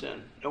pure from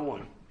sin? No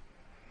one.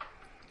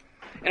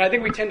 And I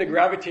think we tend to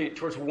gravitate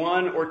towards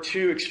one or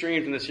two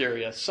extremes in this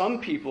area.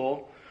 Some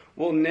people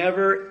will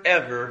never,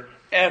 ever,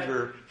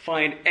 ever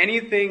find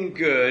anything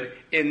good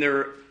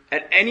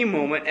at any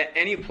moment, at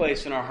any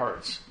place in our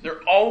hearts.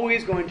 They're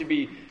always going to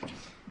be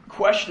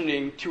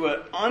questioning to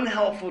an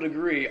unhelpful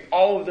degree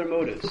all of their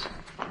motives.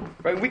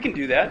 Right? We can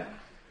do that.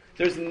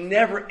 There's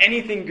never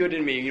anything good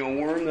in me,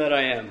 worm that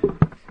I am.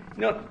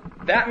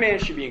 That man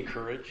should be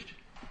encouraged.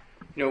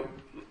 That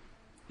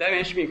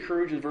man should be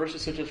encouraged with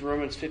verses such as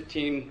Romans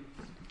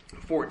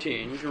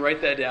 15:14. You can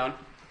write that down.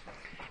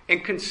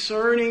 And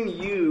concerning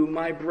you,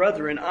 my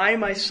brethren, I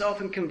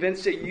myself am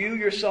convinced that you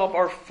yourself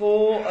are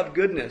full of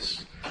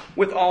goodness,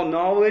 with all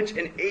knowledge,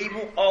 and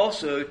able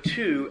also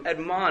to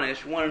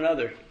admonish one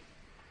another.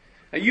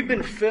 Now, you've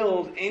been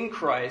filled in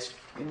Christ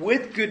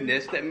with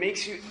goodness that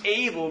makes you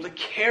able to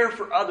care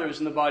for others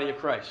in the body of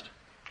Christ.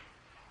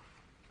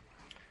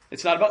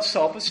 It's not about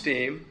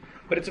self-esteem,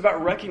 but it's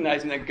about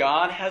recognizing that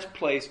God has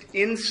placed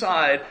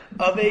inside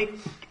of a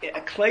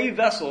clay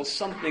vessel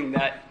something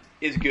that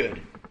is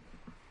good.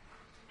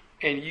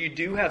 And you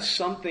do have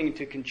something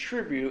to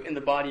contribute in the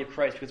body of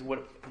Christ because of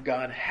what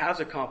God has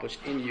accomplished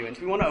in you. And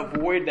so we want to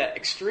avoid that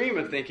extreme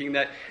of thinking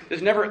that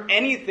there's never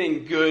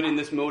anything good in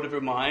this motive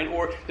of mine,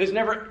 or there's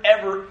never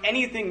ever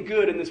anything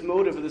good in this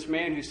motive of this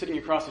man who's sitting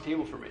across the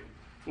table from me.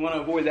 We want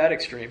to avoid that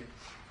extreme.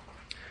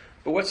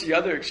 But what's the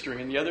other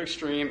extreme? The other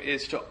extreme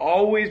is to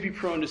always be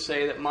prone to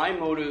say that my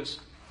motives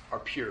are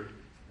pure.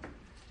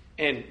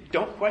 And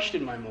don't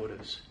question my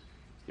motives.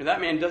 That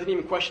man doesn't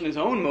even question his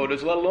own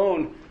motives, let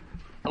alone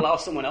allow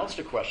someone else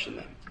to question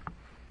them.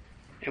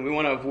 And we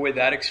want to avoid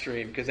that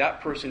extreme because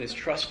that person is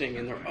trusting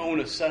in their own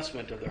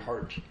assessment of their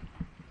heart.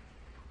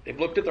 They've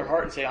looked at their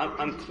heart and say,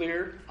 I'm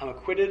clear, I'm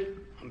acquitted,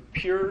 I'm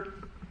pure.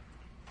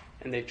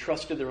 And they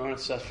trusted their own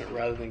assessment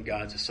rather than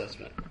God's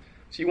assessment.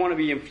 So you want to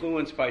be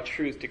influenced by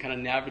truth to kind of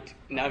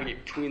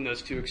navigate between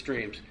those two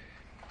extremes.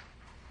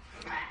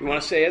 We want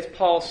to say, as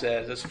Paul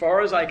says, as far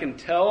as I can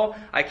tell,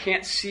 I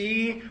can't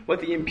see what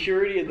the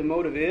impurity of the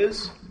motive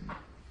is.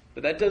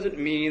 But that doesn't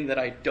mean that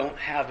I don't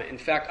have it. In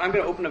fact, I'm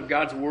going to open up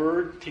God's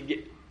Word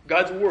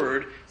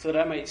so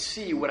that I might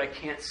see what I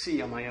can't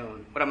see on my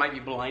own, what I might be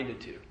blinded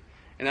to.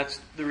 And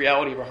that's the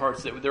reality of our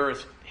hearts, that there are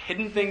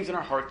hidden things in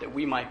our heart that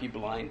we might be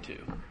blind to.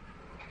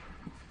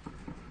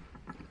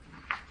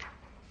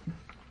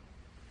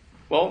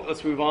 Well,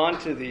 let's move on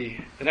to the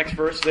next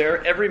verse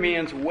there. Every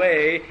man's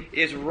way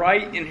is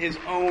right in his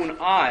own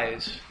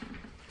eyes,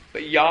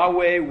 but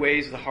Yahweh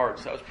weighs the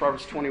hearts. That was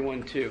Proverbs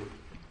 21:2.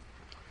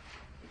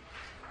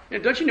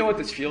 Don't you know what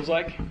this feels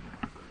like?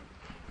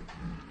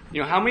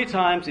 How many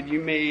times have you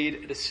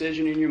made a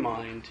decision in your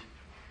mind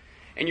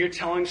and you're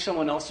telling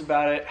someone else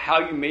about it,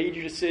 how you made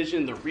your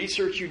decision, the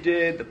research you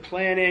did, the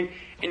planning,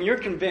 and you're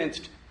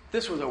convinced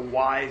this was a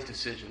wise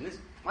decision.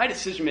 My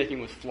decision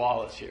making was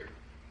flawless here.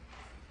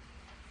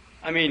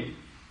 I mean,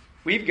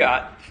 we've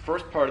got the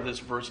first part of this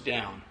verse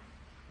down.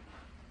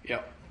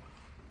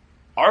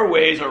 Our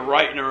ways are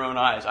right in our own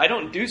eyes. I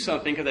don't do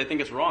something because I think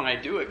it's wrong. I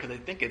do it because I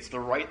think it's the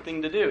right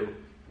thing to do.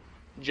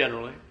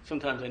 Generally.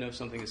 Sometimes I know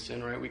something is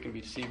sin, right? We can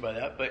be deceived by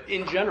that. But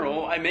in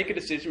general, I make a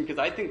decision because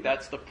I think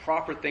that's the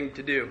proper thing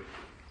to do.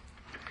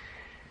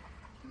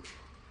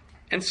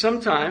 And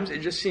sometimes it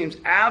just seems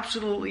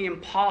absolutely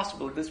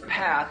impossible that this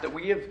path that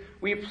we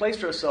have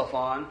placed ourselves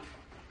on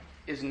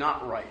is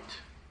not right.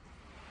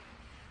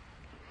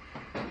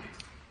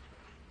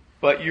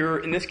 But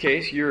in this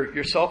case,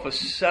 your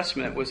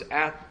self-assessment was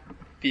at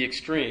the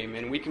extreme,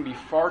 and we can be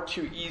far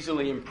too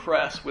easily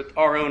impressed with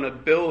our own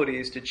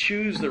abilities to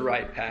choose the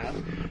right path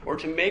or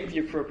to make the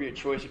appropriate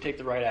choice or take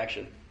the right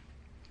action.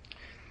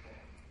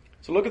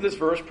 So look at this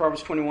verse,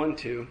 Proverbs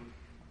 21:2.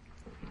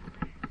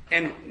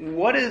 And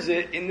what is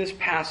it in this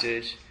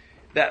passage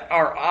that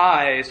our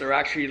eyes are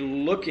actually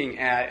looking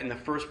at in the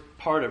first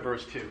part of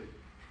verse 2?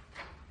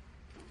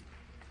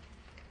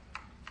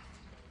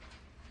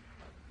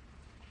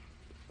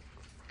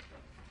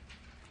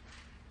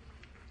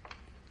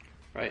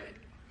 Right?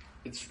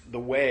 It's the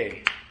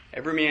way.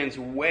 Every man's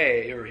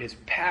way or his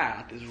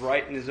path is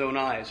right in his own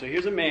eyes. So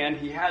here's a man,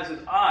 he has his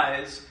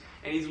eyes,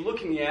 and he's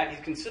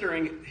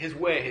considering his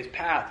way, his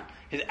path,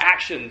 his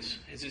actions,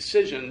 his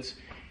decisions.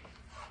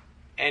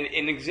 And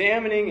in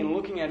examining and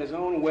looking at his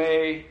own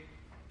way,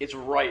 it's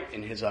right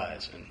in his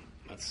eyes. And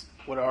that's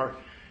what our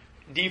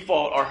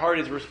default, our heart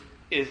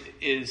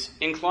is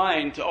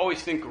inclined to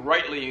always think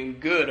rightly and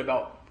good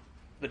about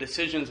the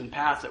decisions and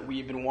paths that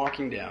we've been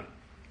walking down.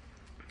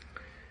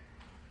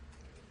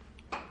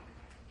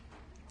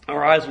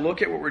 Our eyes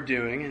look at what we're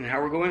doing and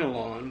how we're going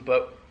along,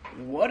 but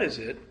what is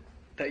it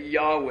that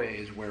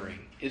Yahweh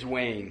is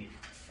weighing?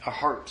 Our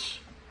hearts.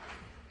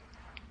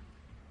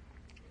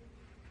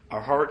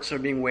 Our hearts are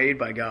being weighed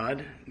by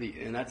God,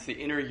 and that's the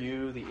inner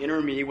you, the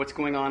inner me, what's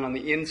going on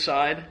the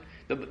inside,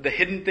 the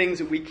hidden things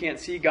that we can't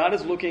see. God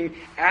is looking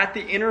at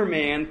the inner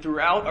man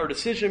throughout our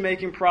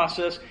decision-making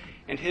process,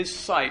 and his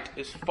sight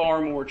is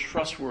far more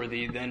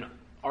trustworthy than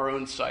our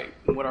own sight,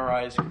 and what our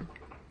eyes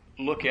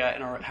look at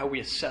and how we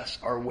assess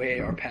our way,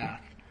 our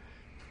path.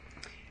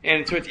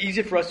 And so it's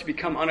easy for us to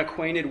become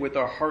unacquainted with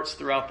our hearts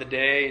throughout the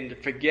day and to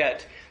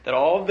forget that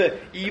all of the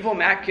evil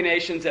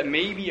machinations that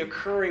may be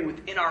occurring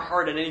within our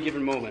heart at any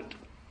given moment,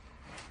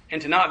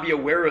 and to not be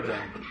aware of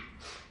them.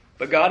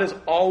 But God is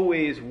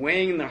always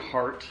weighing the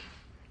heart,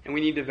 and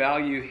we need to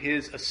value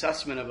his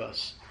assessment of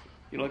us.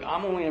 Look,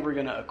 I'm only ever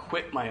going to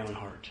acquit my own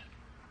heart,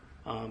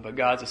 but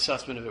God's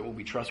assessment of it will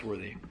be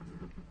trustworthy.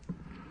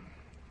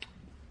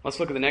 Let's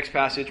look at the next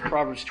passage,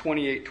 Proverbs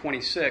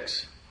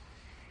 28:26.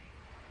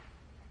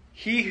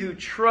 He who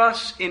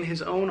trusts in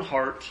his own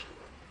heart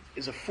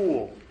is a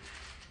fool,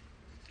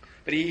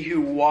 but he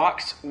who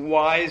walks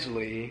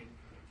wisely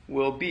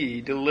will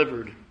be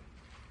delivered.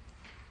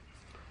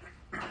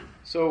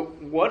 So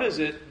what is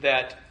it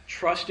that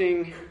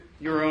trusting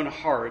your own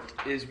heart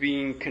is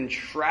being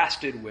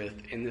contrasted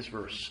with in this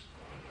verse?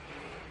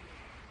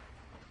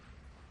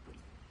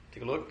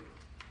 Take a look.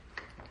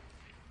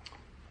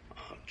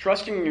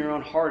 Trusting in your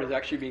own heart is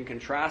actually being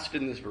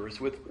contrasted in this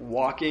verse with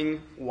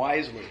walking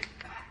wisely.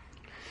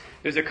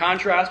 There's a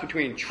contrast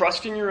between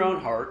trusting your own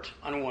heart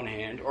on one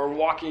hand or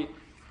walking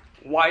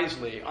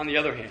wisely on the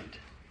other hand.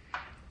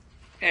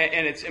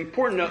 And it's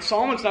important to note,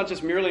 Solomon's not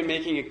just merely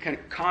making a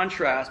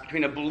contrast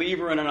between a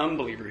believer and an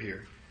unbeliever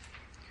here.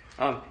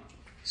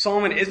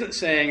 Solomon isn't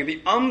saying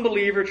the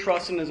unbeliever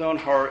trusts in his own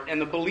heart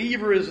and the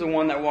believer is the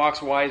one that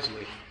walks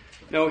wisely.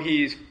 No,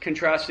 he's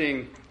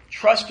contrasting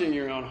trusting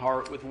your own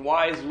heart with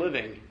wise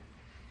living.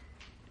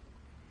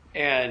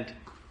 And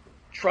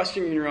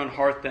trusting in your own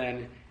heart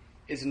then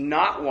is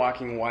not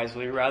walking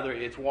wisely, rather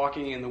it's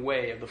walking in the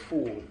way of the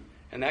fool.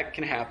 And that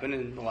can happen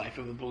in the life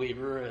of a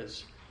believer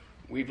as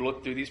we've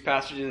looked through these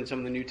passages in some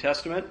of the New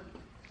Testament.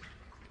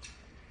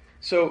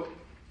 So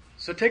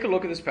take a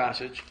look at this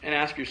passage and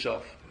ask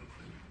yourself,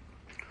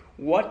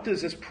 what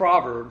does this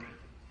proverb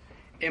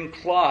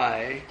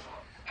imply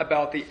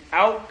about the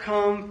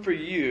outcome for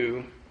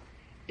you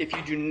if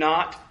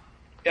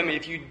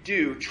you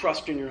do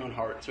trust in your own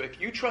heart? So if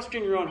you trust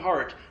in your own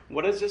heart,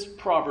 what does this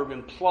proverb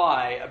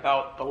imply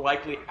about the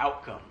likely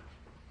outcome?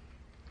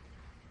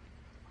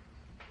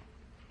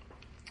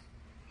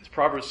 This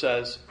proverb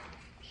says,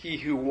 he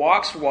who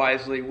walks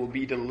wisely will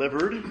be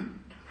delivered.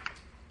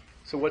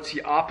 So what's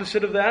the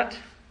opposite of that?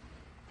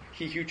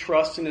 He who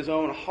trusts in his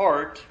own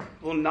heart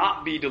will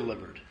not be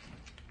delivered.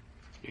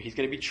 He's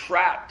going to be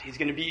trapped. He's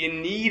going to be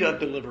in need of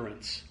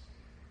deliverance.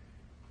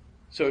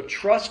 So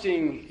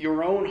trusting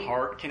your own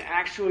heart can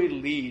actually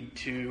lead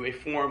to a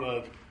form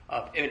of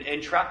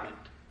entrapment,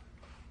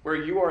 where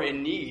you are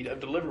in need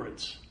of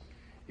deliverance.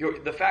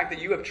 The fact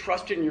that you have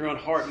trusted in your own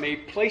heart may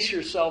put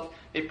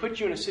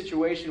you in a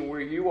situation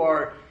where you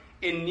are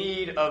in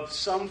need of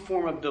some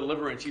form of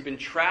deliverance. You've been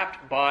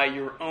trapped by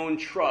your own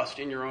trust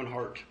in your own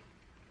heart.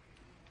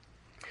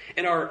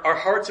 And our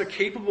hearts are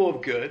capable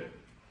of good,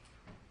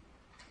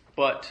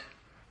 but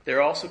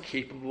they're also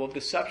capable of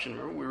deception.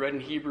 Remember, we read in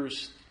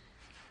Hebrews,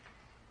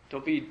 to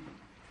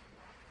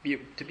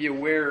be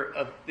aware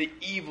of the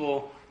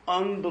evil,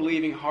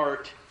 unbelieving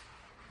heart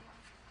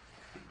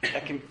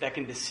that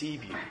can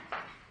deceive you.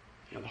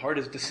 The heart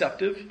is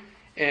deceptive,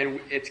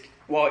 and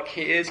while it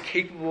is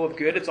capable of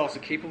good, it's also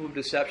capable of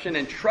deception.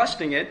 And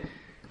trusting it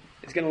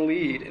is going to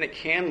lead, and it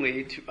can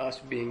lead to us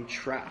being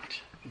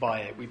trapped by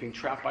it. We've been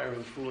trapped by our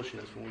own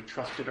foolishness when we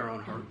trusted our own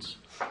hearts.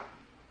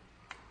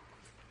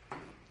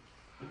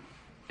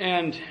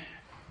 And so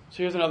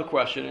here's another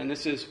question, and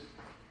this is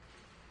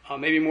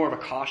maybe more of a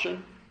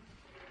caution,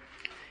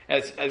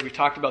 as we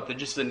talked about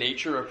just the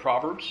nature of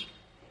Proverbs.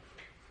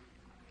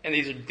 And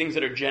these are things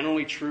that are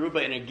generally true,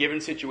 but in a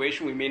given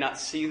situation, we may not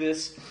see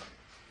this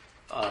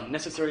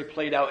necessarily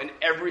played out in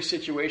every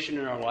situation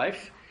in our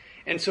life.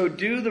 And so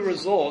do the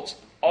results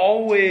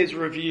always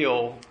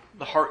reveal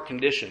the heart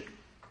condition?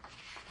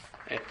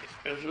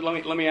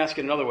 Let me ask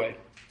it another way.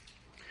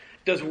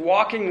 Does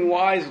walking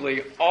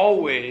wisely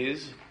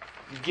always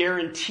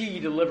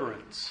guarantee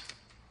deliverance?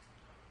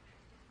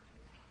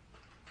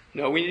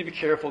 No, we need to be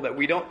careful that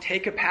we don't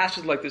take a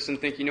passage like this and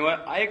think, you know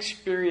what, I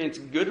experience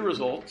good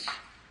results,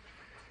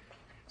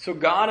 so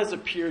God has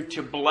appeared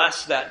to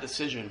bless that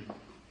decision.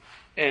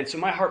 And so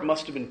my heart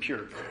must have been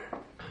pure.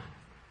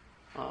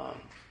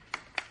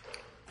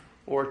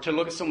 Or to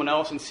look at someone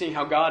else and seeing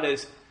how God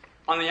is,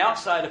 on the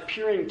outside,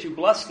 appearing to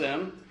bless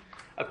them,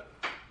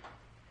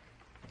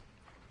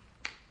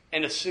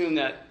 and assume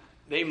that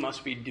they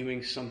must be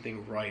doing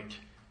something right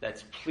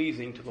that's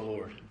pleasing to the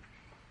Lord.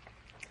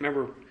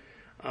 Remember,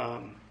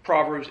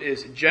 Proverbs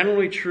is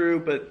generally true,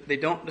 but they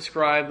don't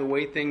describe the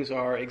way things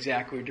are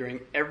exactly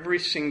during every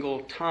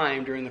single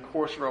time during the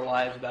course of our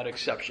lives without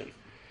exception.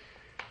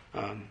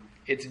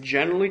 It's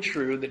generally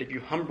true that if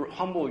you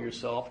humble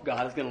yourself,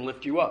 God is going to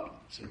lift you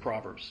up. It's in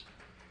Proverbs.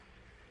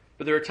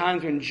 But there are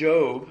times when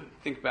Job,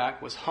 think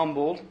back, was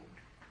humbled,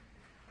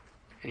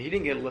 and he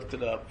didn't get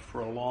lifted up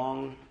for a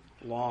long,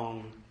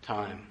 long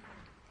time.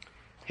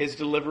 His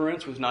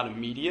deliverance was not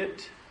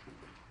immediate.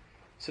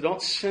 So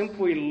don't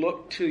simply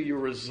look to your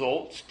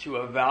results to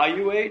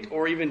evaluate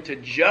or even to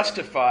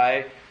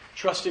justify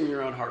trusting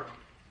your own heart.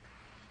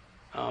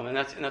 And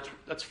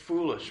that's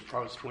foolish,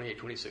 Proverbs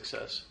 28:26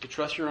 says. To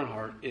trust your own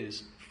heart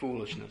is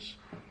foolishness.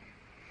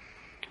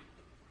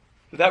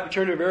 With that, we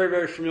turn to a very,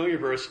 very familiar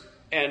verse.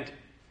 And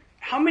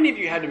how many of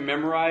you had to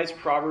memorize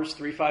Proverbs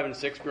 3, 5, and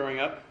 6 growing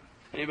up?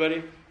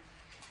 Anybody?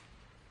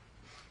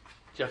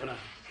 Jeff and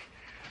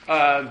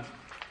I.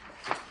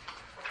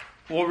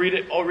 We'll read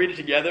it. I'll read it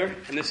together.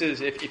 And this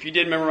is, if you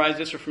did memorize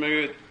this or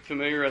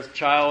familiar as a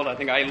child, I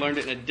think I learned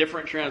it in a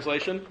different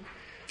translation.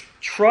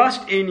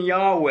 Trust in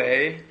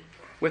Yahweh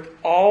with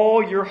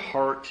all your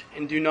heart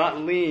and do not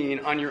lean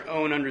on your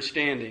own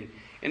understanding.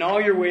 In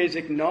all your ways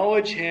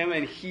acknowledge Him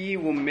and He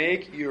will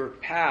make your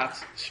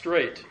paths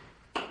straight.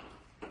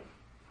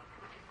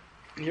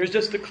 And here's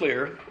just a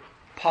clear,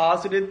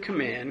 positive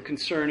command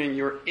concerning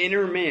your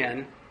inner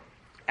man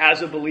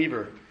as a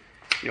believer.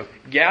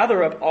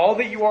 Gather up all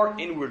that you are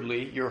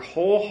inwardly, your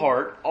whole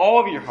heart, all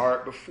of your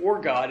heart,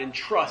 before God and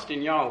trust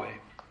in Yahweh.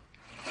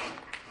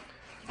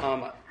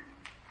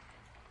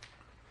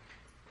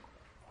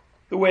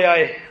 The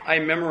way I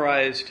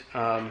memorized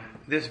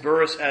this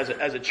verse as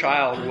a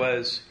child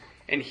was,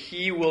 and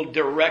He will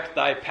direct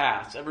thy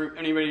paths.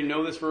 Anybody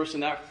know this verse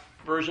in that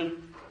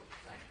version?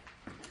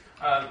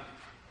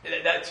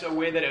 That's a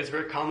way that it was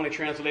very commonly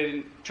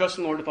translated. Trust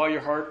in the Lord with all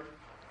your heart.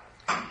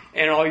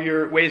 And all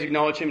your ways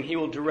acknowledge Him, and He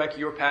will direct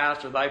your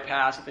paths or thy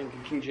paths, I think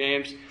in King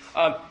James.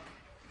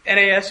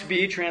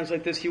 NASB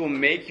translate this, He will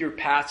make your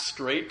path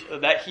straight.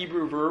 That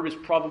Hebrew verb is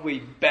probably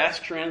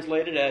best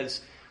translated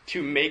as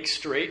to make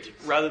straight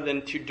rather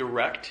than to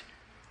direct.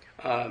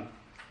 And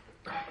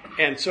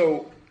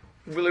so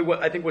really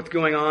what's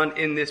going on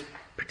in this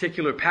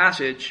particular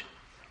passage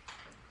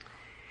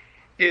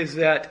is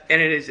that,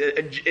 and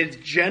it's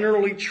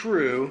generally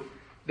true,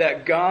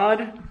 that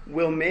God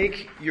will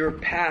make your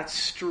path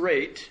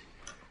straight.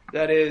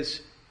 That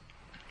is,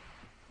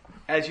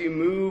 as you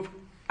move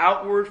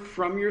outward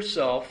from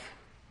yourself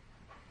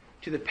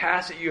to the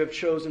path that you have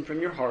chosen from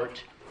your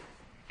heart,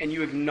 and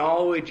you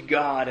acknowledge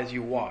God as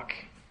you walk.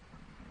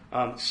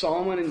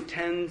 Solomon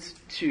intends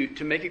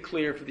to make it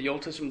clear for the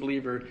Old Testament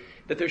believer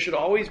that there should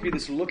always be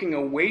this looking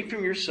away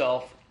from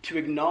yourself to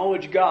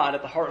acknowledge God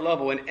at the heart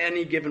level in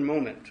any given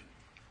moment.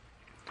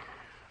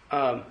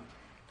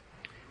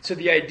 So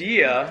the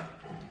idea,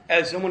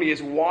 as somebody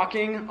is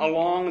walking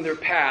along their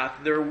path,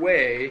 their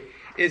way,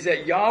 is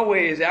that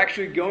Yahweh is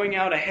actually going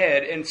out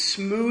ahead and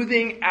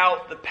smoothing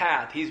out the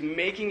path. He's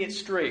making it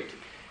straight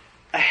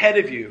ahead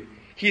of you.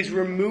 He's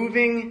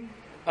removing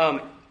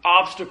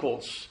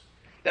obstacles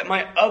that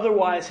might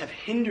otherwise have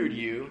hindered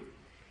you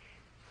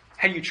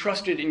had you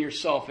trusted in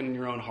yourself and in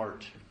your own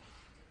heart.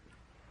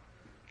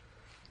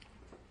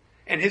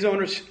 And His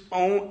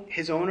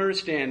own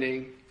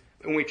understanding,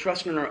 when we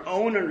trust in our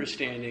own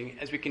understanding,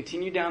 as we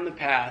continue down the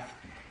path,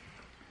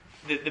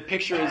 the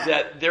picture is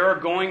that there are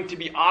going to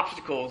be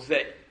obstacles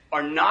that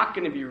are not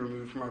going to be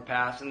removed from our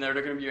path and that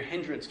are going to be a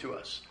hindrance to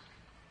us.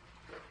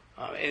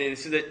 And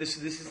so that this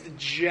is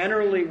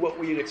generally what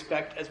we would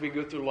expect as we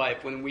go through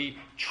life. When we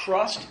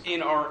trust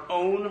in our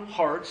own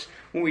hearts,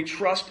 when we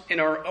trust in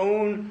our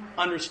own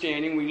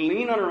understanding, we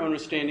lean on our own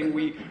understanding,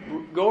 we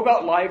go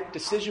about life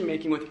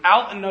decision-making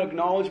without an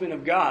acknowledgement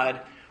of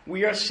God,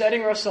 we are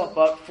setting ourselves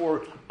up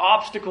for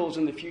obstacles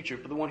in the future.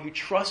 But the one who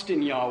trusts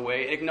in Yahweh,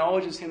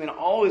 acknowledges Him in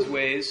all His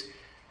ways,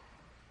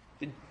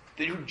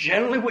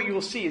 generally what you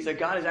will see is that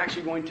God is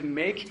actually going to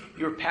make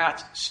your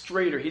path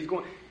straighter. There's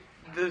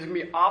going to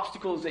be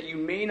obstacles that you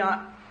may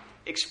not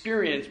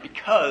experience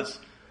because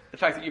the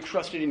fact that you've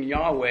trusted in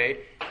Yahweh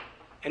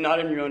and not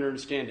in your own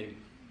understanding.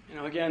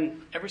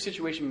 Again, every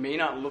situation may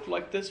not look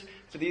like this,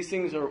 so these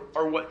things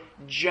are what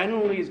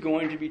generally is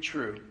going to be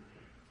true.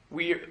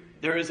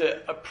 There is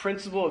a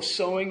principle of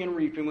sowing and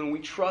reaping when we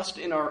trust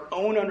in our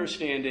own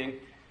understanding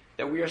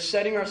that we are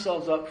setting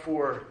ourselves up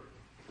for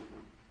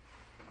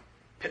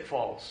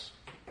pitfalls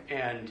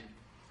and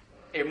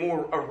a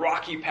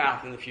rocky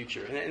path in the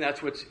future. And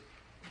that's what's,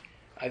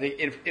 I think,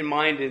 in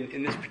mind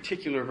in this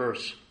particular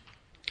verse.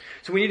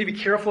 So we need to be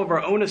careful of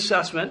our own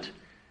assessment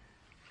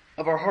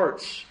of our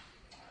hearts.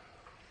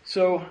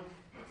 So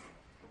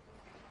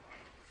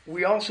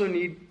we also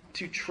need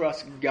to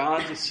trust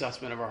God's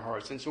assessment of our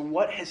hearts. And so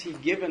what has He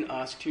given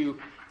us to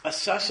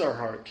assess our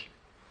heart?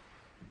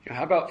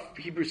 How about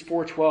Hebrews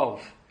 4:12?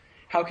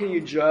 How can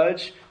you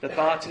judge the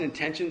thoughts and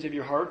intentions of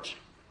your heart?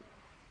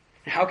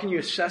 And how can you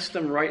assess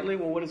them rightly?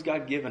 Well, what has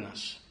God given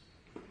us?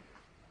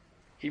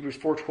 Hebrews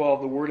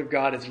 4:12, the Word of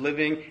God is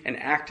living and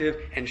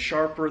active and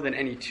sharper than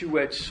any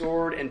two-edged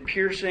sword and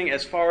piercing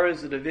as far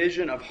as the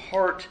division of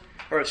heart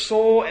or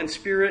soul and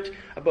spirit,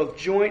 of both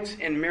joints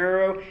and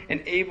marrow, and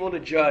able to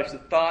judge the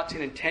thoughts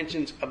and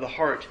intentions of the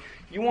heart.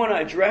 You want to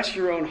address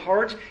your own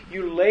heart,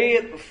 you lay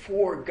it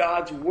before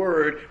God's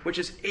Word, which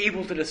is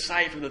able to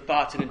decipher the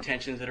thoughts and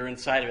intentions that are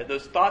inside of it.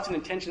 Those thoughts and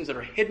intentions that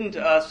are hidden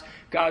to us,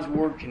 God's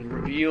Word can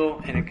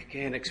reveal and it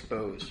can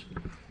expose.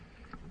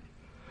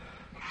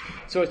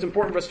 So it's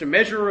important for us to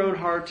measure our own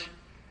heart,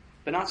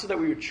 but not so that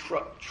we would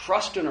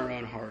trust in our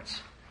own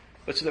hearts,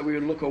 but so that we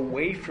would look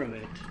away from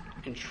it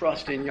and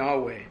trust in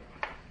Yahweh.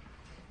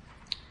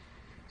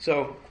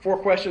 So, 4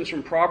 questions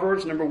from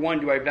Proverbs. Number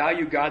 1, do I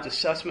value God's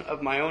assessment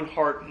of my own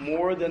heart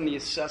more than the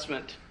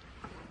assessment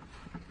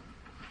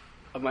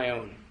of my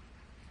own?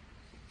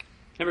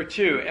 Number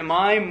 2, am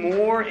I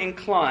more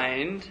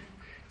inclined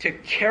to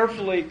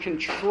carefully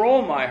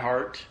control my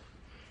heart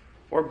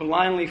or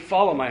blindly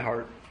follow my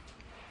heart?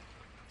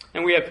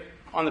 And we have,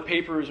 on the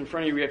papers in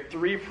front of you, we have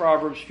 3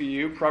 Proverbs for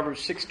you.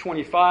 Proverbs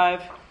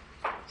 6:25,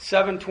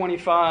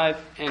 7:25,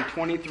 and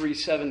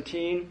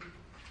 23:17.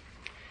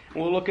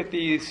 We'll look at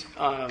these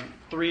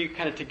 3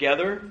 kind of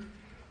together.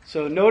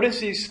 So notice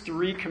these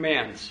 3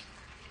 commands.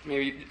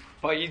 Maybe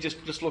you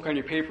just look on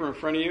your paper in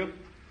front of you.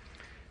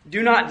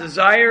 Do not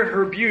desire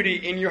her beauty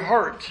in your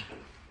heart,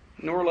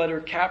 nor let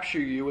her capture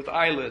you with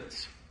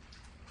eyelids.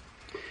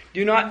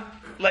 Do not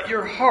let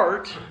your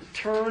heart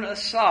turn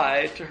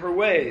aside to her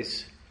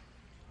ways.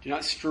 Do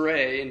not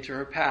stray into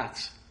her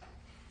paths.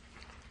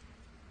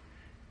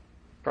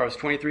 Proverbs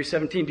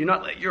 23:17. Do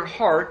not let your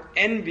heart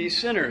envy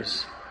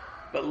sinners,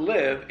 but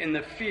live in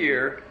the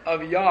fear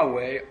of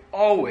Yahweh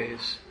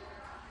always.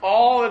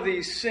 All of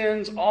these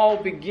sins all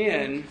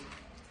begin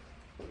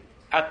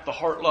at the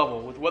heart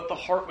level, with what the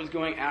heart was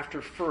going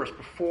after first,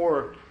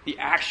 before the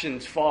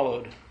actions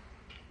followed.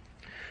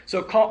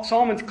 So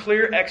Solomon's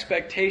clear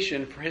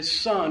expectation for his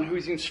son, who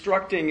he's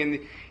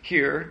instructing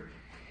here,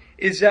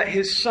 is that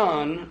his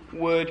son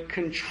would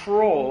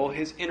control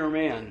his inner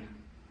man,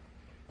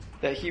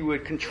 that he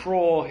would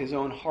control his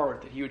own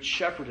heart, that he would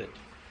shepherd it.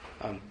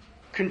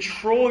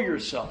 Control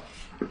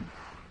yourself.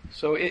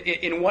 So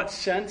in what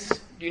sense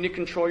do you need to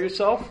control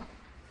yourself?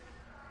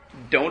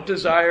 Don't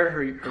desire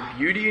her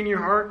beauty in your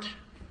heart.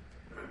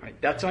 Right,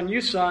 that's on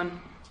you,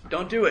 son.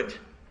 Don't do it.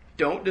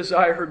 Don't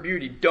desire her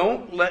beauty.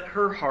 Don't let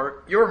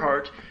your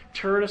heart,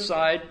 turn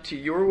aside to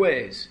your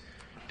ways.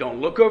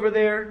 Don't look over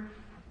there.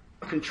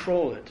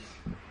 Control it.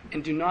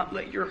 And do not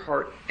let your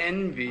heart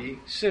envy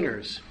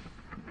sinners.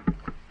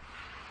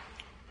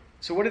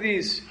 So what do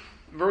these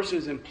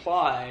verses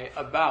imply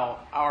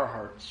about our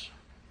hearts?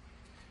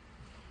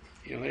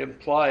 It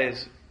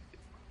implies,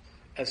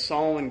 as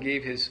Solomon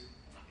gave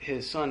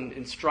his son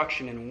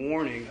instruction and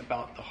warning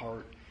about the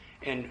heart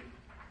and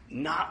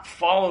not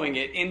following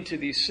it into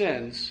these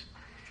sins,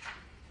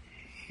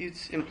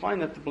 it's implying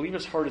that the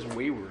believer's heart is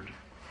wayward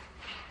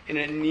and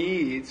it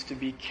needs to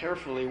be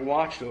carefully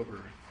watched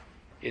over.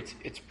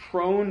 It's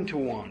prone to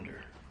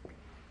wander.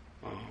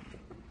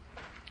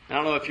 I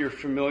don't know if you're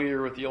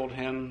familiar with the old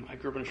hymn. I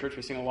grew up in a church.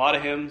 We sing a lot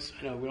of hymns.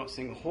 I know we don't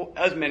sing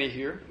as many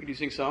here. We do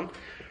sing some.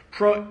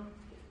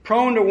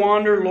 Prone to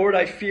wander, Lord,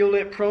 I feel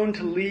it. Prone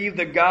to leave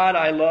the God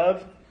I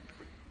love.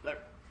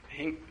 That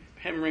hymn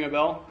ring a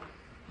bell?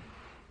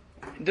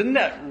 Doesn't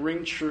that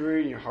ring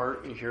true in your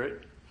heart when you hear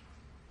it?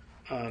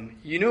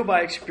 You know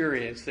by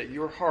experience that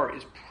your heart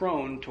is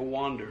prone to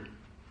wander.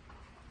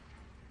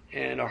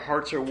 And our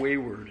hearts are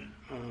wayward.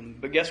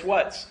 But guess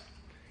what?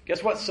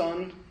 Guess what,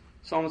 son?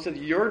 Solomon said,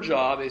 your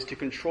job is to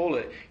control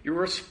it. You're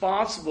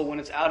responsible when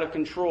it's out of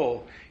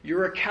control.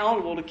 You're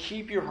accountable to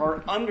keep your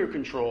heart under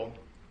control.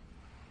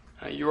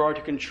 You are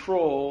to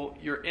control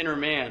your inner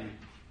man.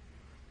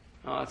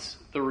 It's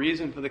the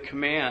reason for the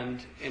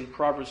command in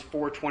Proverbs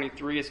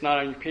 4:23. It's not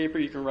on your paper.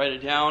 You can write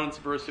it down. It's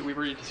a verse that we've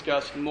already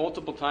discussed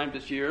multiple times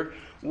this year.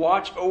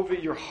 Watch over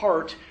your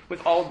heart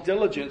with all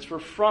diligence, for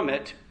from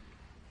it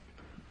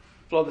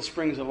flow the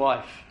springs of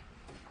life.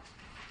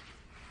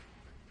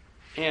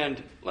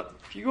 And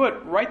if you go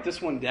ahead, write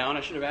this one down.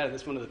 I should have added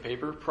this one to the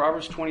paper.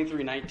 Proverbs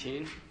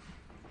 23:19.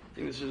 I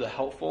think this is a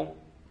helpful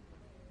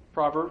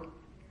proverb.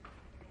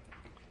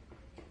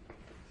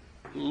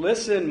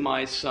 Listen,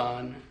 my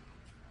son,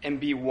 and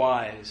be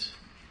wise,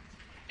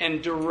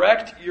 and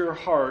direct your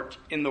heart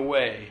in the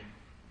way.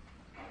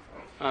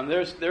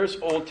 There's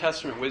Old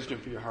Testament wisdom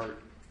for your heart.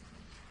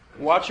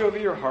 Watch over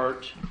your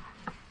heart,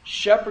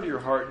 shepherd your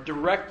heart,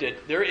 direct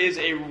it. There is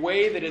a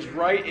way that is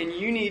right, and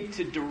you need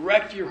to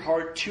direct your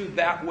heart to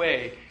that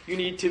way. You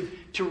need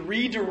to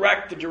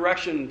redirect the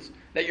directions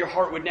that your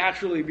heart would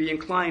naturally be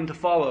inclined to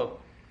follow.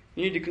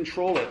 You need to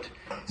control it.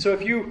 So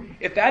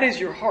if that is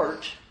your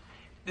heart,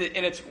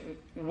 and its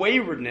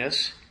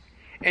waywardness,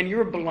 and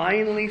you're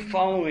blindly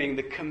following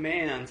the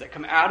commands that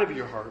come out of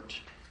your heart,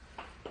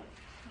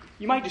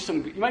 you might do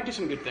some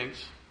good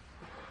things,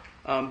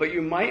 but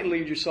you might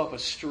lead yourself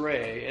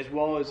astray, as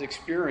well as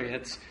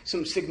experience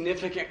some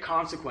significant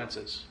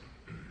consequences.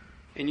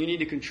 And you need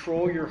to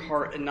control your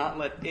heart and not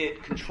let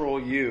it control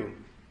you.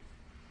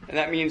 And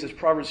that means, as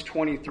Proverbs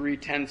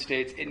 23:10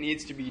 states, it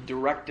needs to be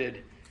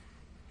directed.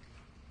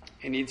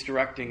 It needs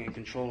directing and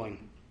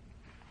controlling.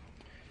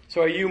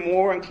 So are you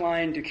more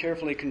inclined to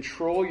carefully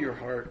control your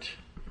heart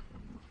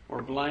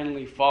or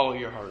blindly follow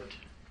your heart?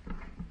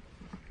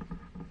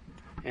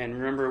 And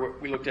remember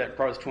what we looked at in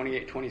Proverbs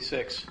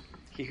 28:26.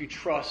 He who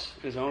trusts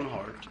his own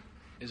heart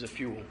is a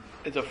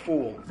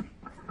fool.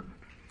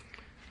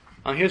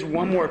 Here's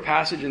one more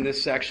passage in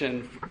this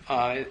section,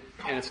 and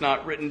it's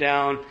not written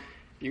down.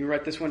 You can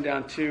write this one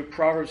down too.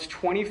 Proverbs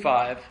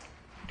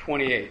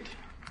 25:28.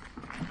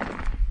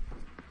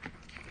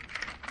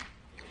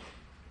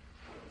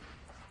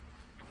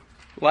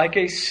 Like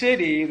a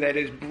city that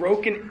is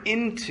broken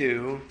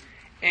into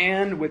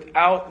and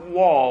without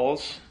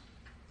walls,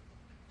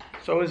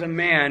 so is a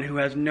man who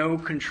has no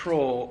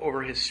control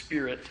over his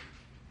spirit.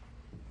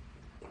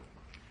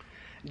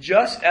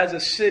 Just as a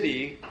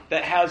city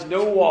that has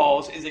no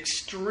walls is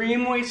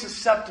extremely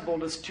susceptible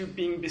to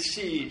being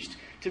besieged,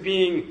 to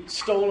being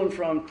stolen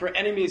from, for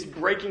enemies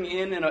breaking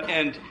in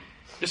and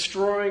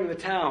destroying the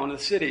town, the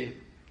city,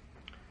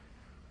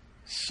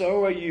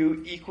 so are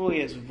you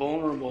equally as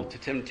vulnerable to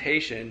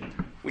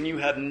temptation when you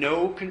have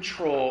no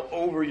control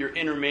over your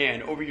inner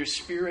man, over your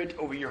spirit,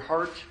 over your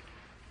heart.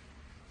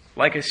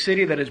 Like a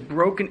city that is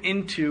broken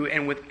into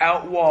and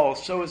without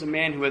walls, so is a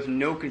man who has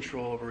no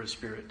control over his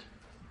spirit.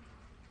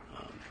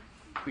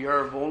 We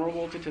are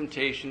vulnerable to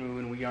temptation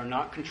when we are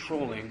not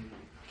controlling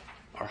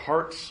our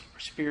hearts, our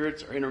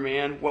spirits, our inner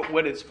man,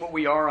 what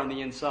we are on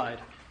the inside.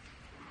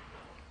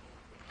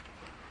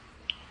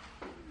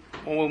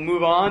 Well, we'll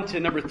move on to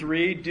number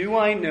 3. Do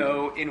I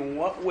know in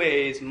what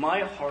ways my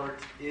heart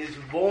is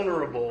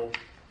vulnerable?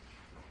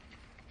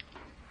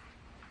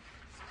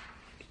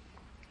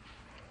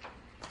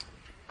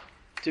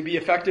 To be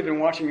effective in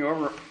watching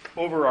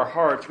over our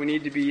hearts, we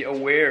need to be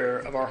aware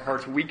of our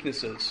heart's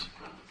weaknesses.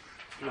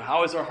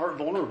 How is our heart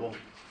vulnerable?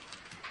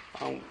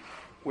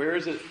 Where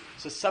is it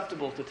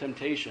susceptible to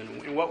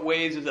temptation? In what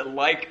ways is it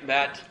like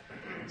that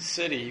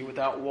city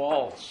without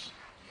walls?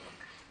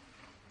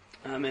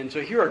 And so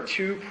here are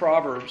 2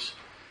 proverbs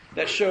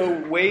that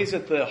show ways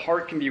that the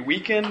heart can be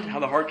weakened, how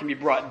the heart can be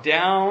brought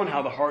down,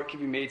 how the heart can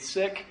be made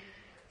sick,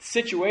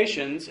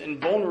 situations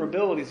and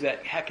vulnerabilities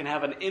that can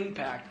have an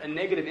impact, a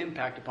negative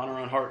impact upon our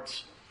own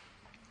hearts.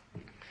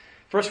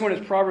 First one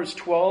is Proverbs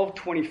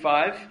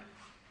 12:25.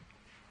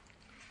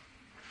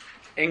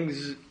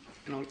 And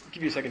I'll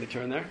give you a second to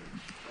turn there.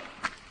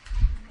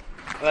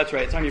 Oh, that's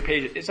right. It's on your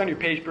page. It's on your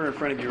page in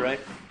front of you, right?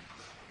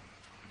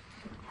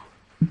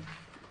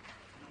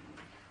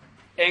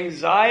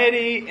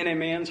 Anxiety in a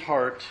man's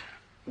heart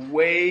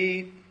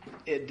weigh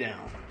it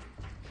down,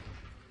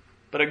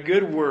 but a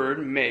good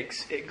word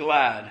makes it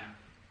glad.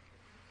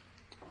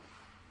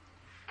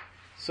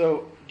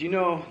 So, do you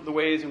know the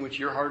ways in which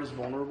your heart is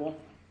vulnerable?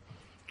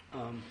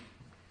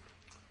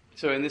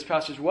 So in this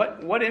passage,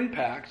 what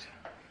impact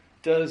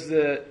does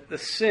the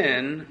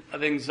sin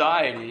of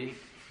anxiety,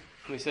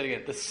 let me say it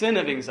again, the sin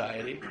of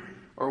anxiety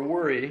or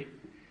worry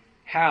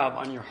have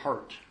on your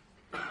heart?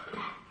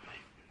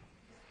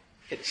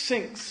 It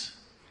sinks.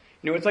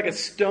 It's like a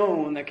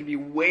stone that can be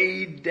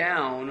weighed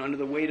down under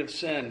the weight of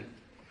sin.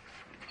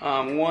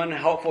 One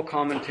helpful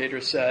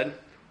commentator said,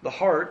 the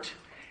heart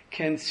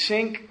can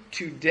sink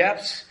to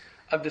depths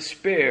of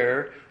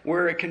despair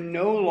where it can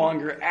no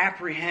longer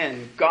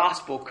apprehend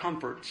gospel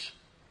comforts,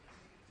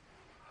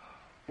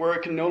 where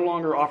it can no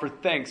longer offer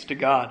thanks to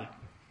God.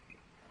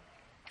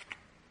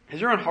 Has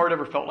your own heart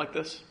ever felt like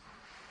this?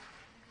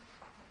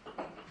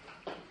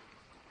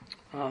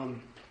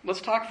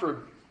 Let's talk for a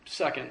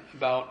second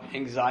about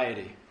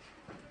anxiety.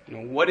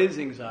 What is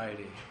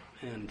anxiety?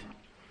 And,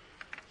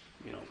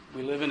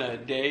 we live in a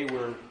day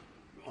where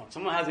if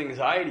someone has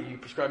anxiety, you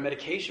prescribe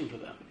medication for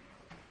them.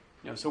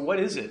 So what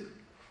is it?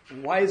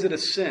 And why is it a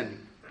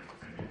sin?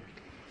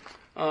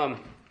 When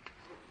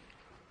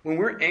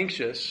we're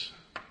anxious,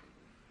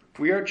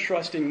 we are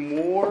trusting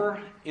more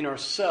in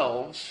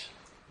ourselves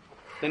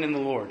than in the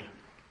Lord.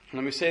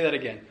 Let me say that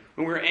again.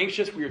 When we're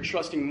anxious, we are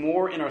trusting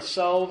more in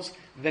ourselves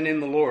than in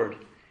the Lord.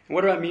 And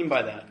what do I mean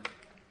by that?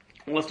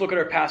 Well, let's look at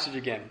our passage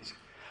again.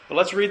 But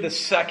let's read the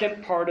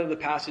second part of the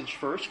passage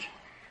first.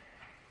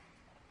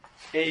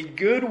 A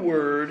good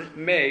word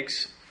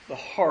makes the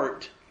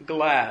heart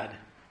glad.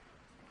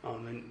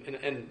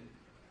 And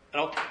I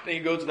don't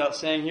think it goes without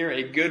saying here,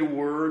 a good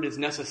word is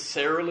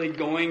necessarily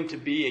going to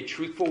be a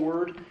truthful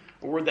word.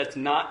 A word that's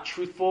not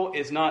truthful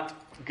is not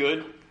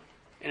good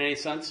in any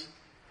sense.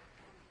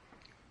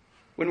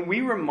 When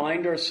we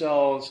remind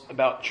ourselves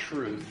about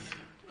truth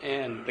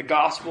and the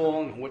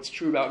gospel and what's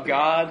true about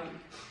God,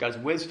 God's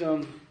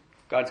wisdom,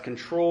 God's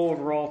control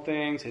over all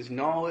things, His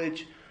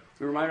knowledge,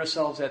 we remind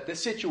ourselves that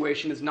this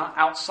situation is not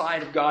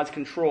outside of God's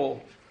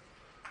control.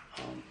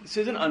 This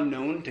isn't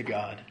unknown to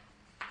God.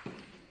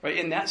 Right?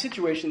 In that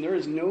situation, there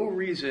is no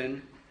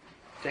reason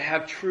to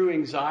have true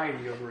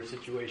anxiety over a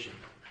situation.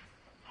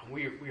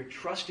 We are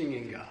trusting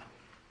in God.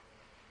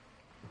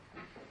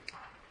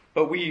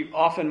 But we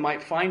often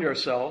might find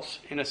ourselves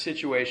in a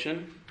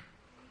situation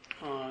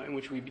in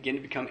which we begin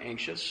to become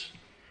anxious.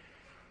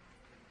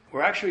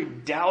 We're actually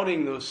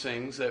doubting those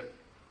things that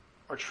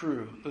are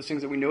true, those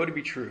things that we know to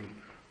be true.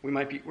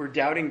 We're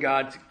doubting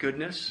God's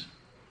goodness.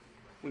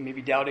 We may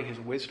be doubting His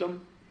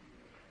wisdom,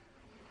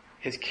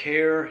 His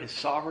care, His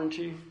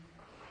sovereignty.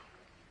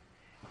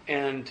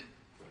 And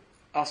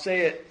I'll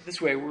say it this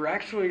way, we're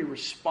actually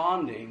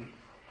responding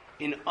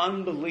in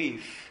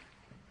unbelief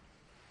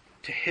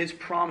to his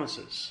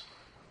promises.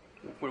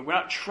 We're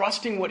not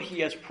trusting what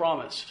he has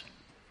promised.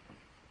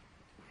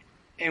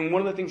 And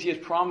one of the things he has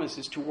promised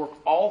is to work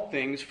all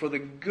things for the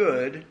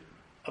good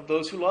of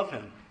those who love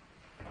him.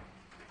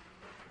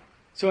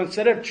 So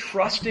instead of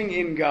trusting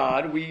in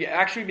God, we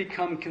actually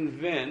become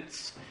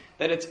convinced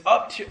that it's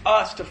up to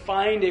us to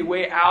find a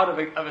way out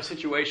of a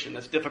situation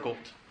that's difficult.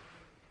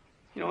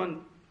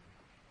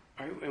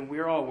 And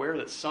we're all aware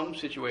that some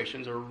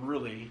situations are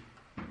really,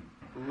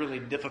 really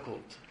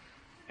difficult.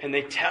 And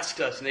they test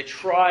us, and they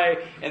try,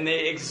 and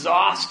they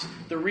exhaust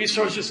the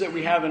resources that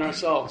we have in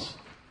ourselves.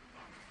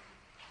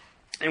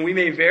 And we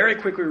may very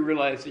quickly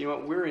realize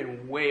that, we're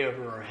in way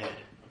over our head.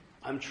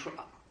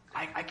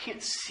 I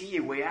can't see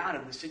a way out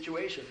of the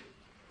situation.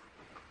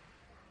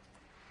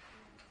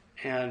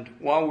 And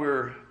while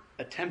we're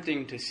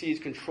attempting to seize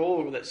control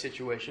over that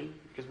situation,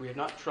 because we have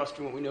not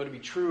trusted what we know to be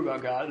true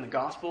about God and the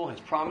gospel, his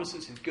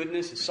promises, his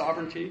goodness, his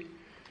sovereignty,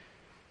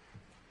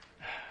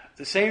 at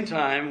the same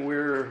time,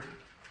 we're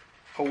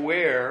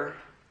aware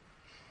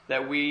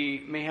that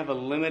we may have a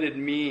limited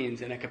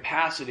means and a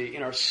capacity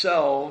in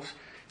ourselves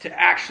to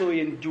actually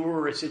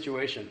endure a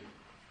situation.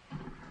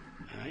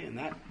 Right? And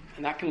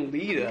that can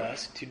lead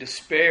us to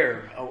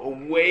despair, a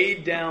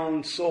weighed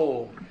down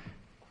soul.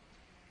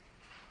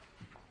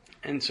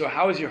 And so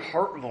how is your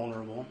heart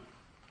vulnerable?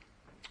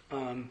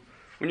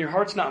 When your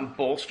heart's not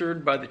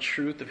bolstered by the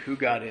truth of who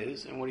God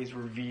is and what he's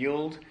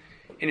revealed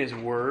in his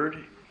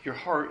word, your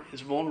heart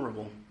is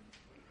vulnerable.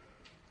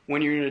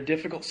 When you're in a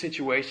difficult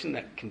situation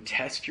that can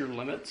test your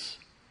limits,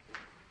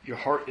 your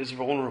heart is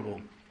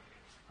vulnerable.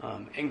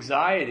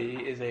 Anxiety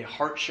is a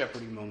heart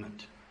shepherding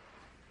moment.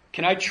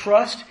 Can I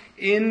trust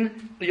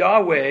in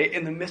Yahweh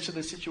in the midst of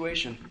the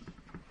situation?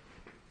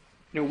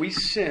 We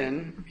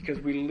sin because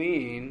we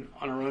lean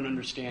on our own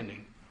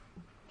understanding.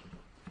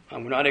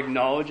 We're not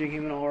acknowledging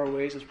him in all our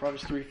ways, as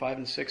Proverbs 3, 5,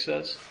 and 6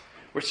 says.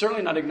 We're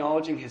certainly not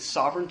acknowledging his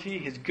sovereignty,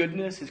 his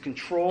goodness, his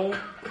control.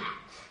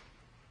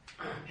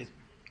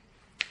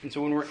 And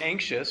so when we're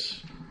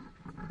anxious,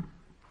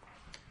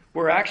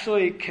 we're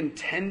actually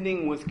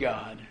contending with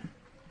God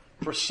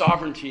for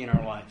sovereignty in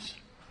our lives.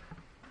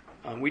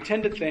 We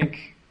tend to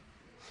think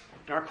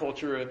in our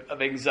culture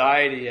of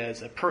anxiety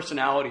as a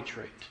personality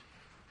trait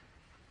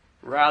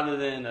rather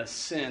than a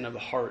sin of the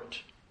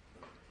heart.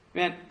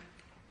 Man,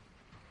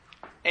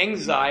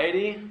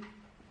 anxiety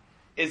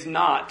is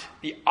not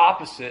the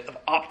opposite of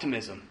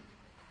optimism.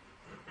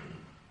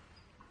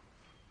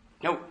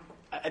 No,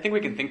 I think we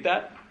can think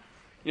that.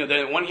 That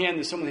on one hand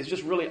there's someone who's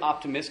just really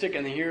optimistic,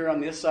 and here on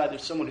this side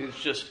there's someone who's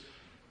just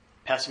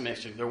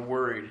pessimistic. They're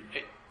worried.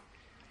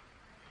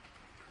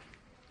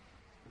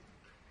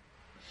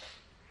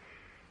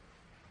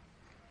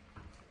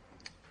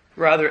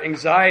 Rather,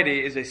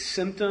 anxiety is a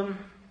symptom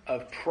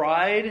of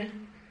pride,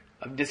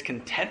 of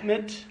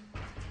discontentment,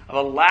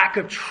 of a lack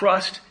of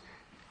trust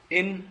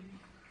in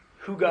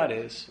who God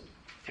is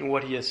and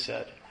what he has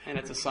said. And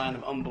it's a sign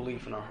of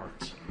unbelief in our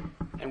hearts.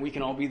 And we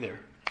can all be there.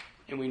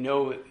 And we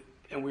know it,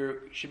 and we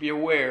should be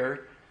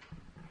aware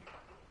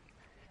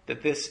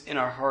that this in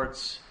our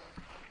hearts,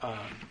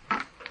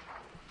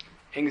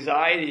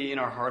 anxiety in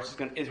our hearts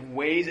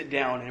weighs it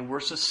down, and we're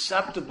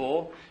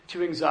susceptible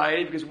to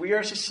anxiety because we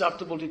are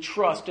susceptible to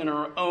trust in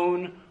our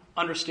own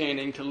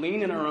understanding, to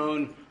lean in our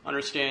own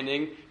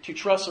understanding, to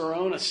trust our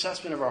own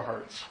assessment of our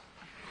hearts,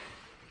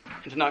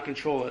 and to not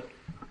control it.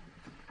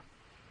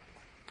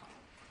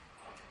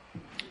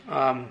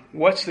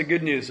 What's the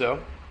good news, though,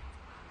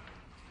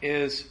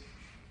 is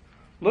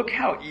look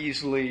how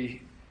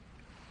easily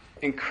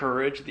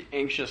encouraged the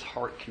anxious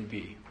heart can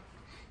be.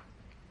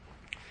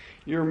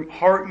 Your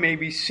heart may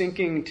be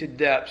sinking to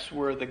depths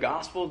where the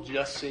gospel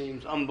just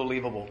seems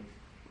unbelievable.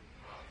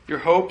 Your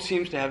hope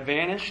seems to have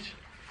vanished.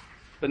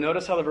 But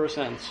notice how the verse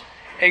ends.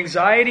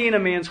 Anxiety in a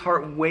man's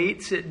heart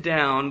weights it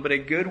down, but a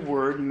good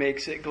word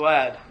makes it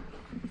glad.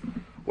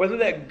 Whether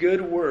that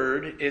good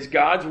word is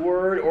God's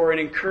word or an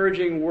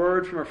encouraging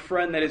word from a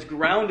friend that is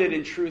grounded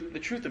in truth, the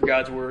truth of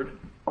God's word,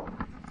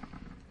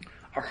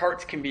 our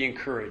hearts can be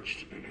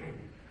encouraged.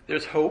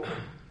 There's hope.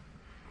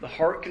 The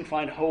heart can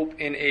find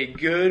hope in a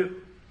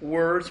good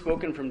word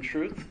spoken from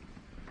truth.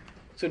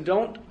 So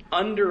don't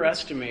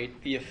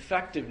underestimate the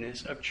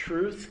effectiveness of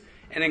truth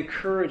and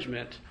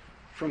encouragement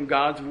from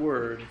God's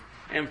word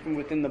and from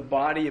within the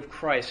body of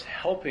Christ,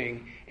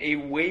 helping a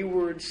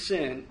wayward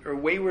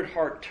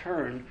heart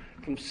turn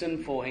from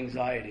sinful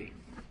anxiety.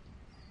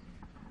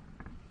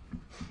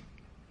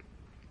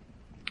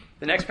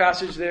 The next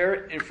passage there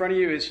in front of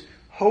you is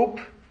hope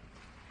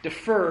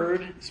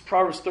deferred. It's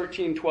Proverbs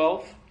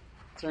 13:12.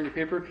 It's on your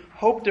paper.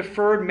 Hope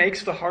deferred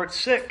makes the heart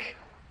sick,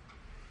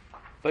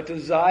 but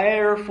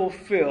desire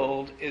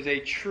fulfilled is a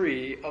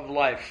tree of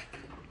life.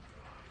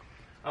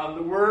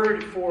 The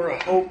word for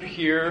hope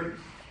here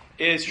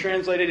is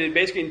translated in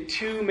basically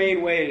two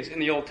main ways in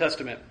the Old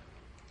Testament.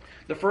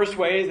 The first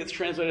way is it's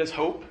translated as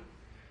hope,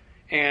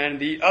 and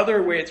the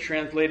other way it's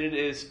translated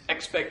is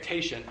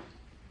expectation.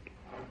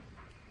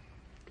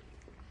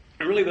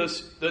 And really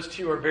those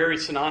two are very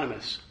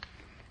synonymous.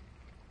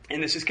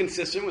 And this is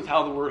consistent with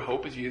how the word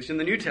hope is used in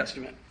the New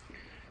Testament.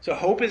 So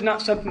hope is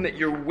not something that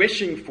you're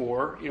wishing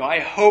for. I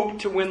hope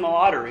to win the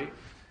lottery.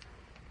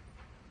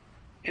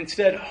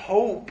 Instead,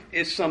 hope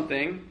is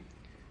something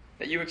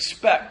that you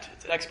expect.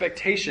 It's an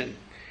expectation.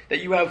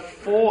 That you have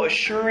full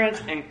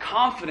assurance and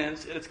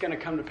confidence that it's going to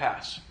come to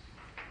pass.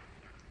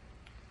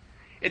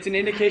 It's an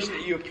indication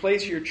that you have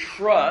placed your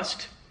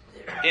trust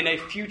in a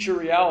future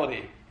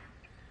reality.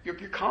 You're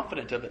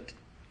confident of it.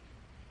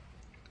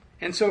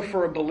 And so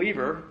for a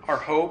believer, our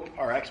hope,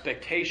 our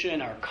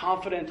expectation, our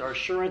confidence, our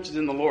assurance is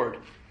in the Lord.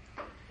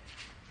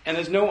 And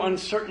there's no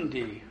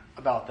uncertainty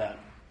about that.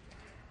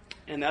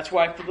 And that's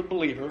why for the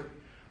believer,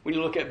 when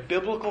you look at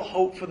biblical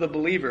hope for the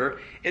believer,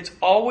 it's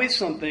always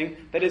something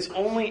that is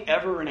only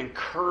ever an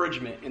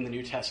encouragement in the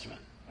New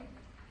Testament.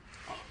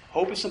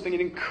 Hope is something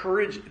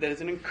that is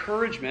an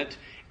encouragement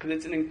because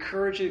it's an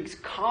encouraging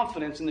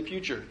confidence in the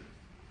future.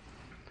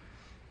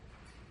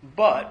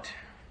 But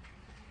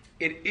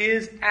it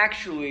is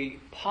actually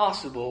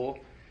possible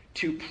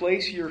to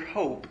place your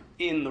hope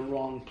in the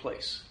wrong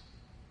place.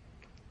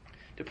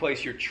 To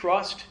place your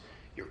trust,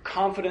 your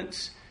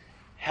confidence,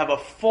 have a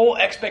full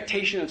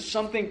expectation of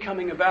something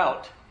coming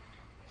about,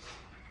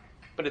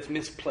 but it's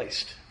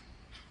misplaced.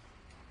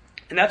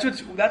 And that's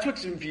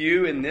what's in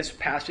view in this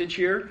passage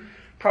here.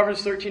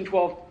 Proverbs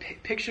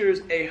 13:12 pictures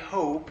a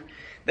hope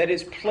that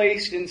is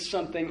placed in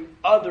something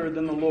other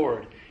than the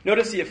Lord.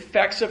 Notice the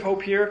effects of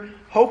hope here.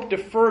 Hope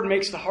deferred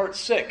makes the heart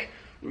sick.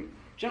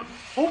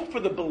 Hope for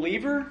the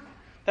believer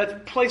that's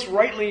placed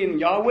rightly in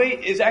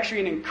Yahweh is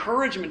actually an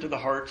encouragement to the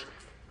heart,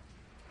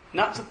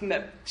 not something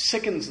that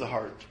sickens the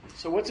heart.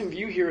 So what's in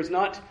view here is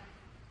not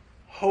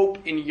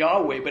hope in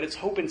Yahweh, but it's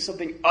hope in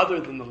something other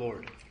than the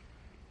Lord.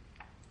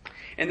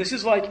 And this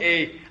is like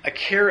a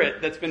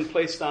carrot that's been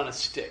placed on a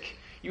stick.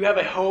 You have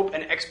a hope,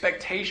 an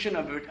expectation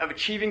of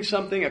achieving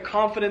something, a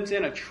confidence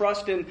in, a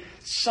trust in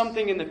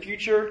something in the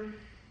future.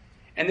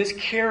 And this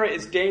carrot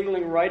is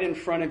dangling right in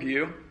front of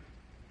you.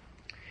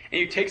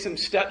 And you take some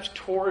steps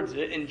towards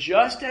it. And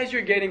just as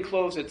you're getting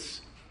close,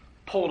 it's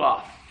pulled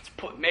off. It's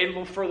made a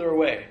little further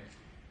away.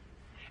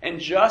 And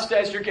just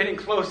as you're getting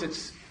close,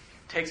 it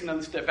takes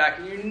another step back.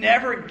 And you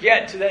never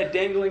get to that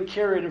dangling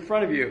carrot in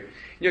front of you.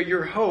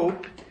 Your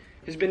hope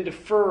has been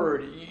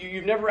deferred.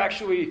 You've never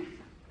actually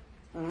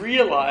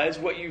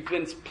realized what you've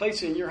been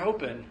placing your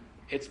hope in.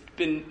 It's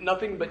been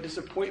nothing but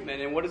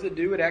disappointment. And what does it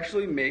do? It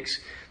actually makes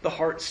the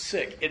heart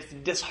sick. It's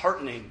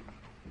disheartening.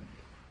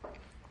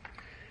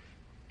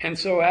 And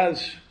so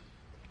as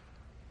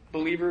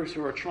believers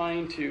who are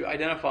trying to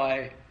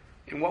identify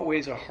in what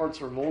ways our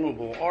hearts are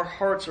vulnerable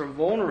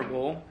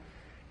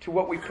to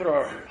what we put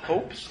our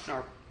hopes and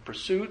our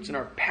pursuits and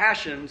our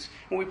passions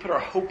when we put our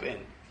hope in.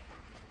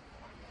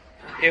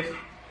 If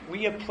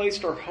we have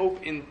placed our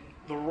hope in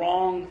the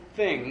wrong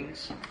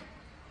things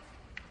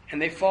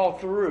and they fall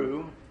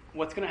through,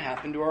 what's going to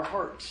happen to our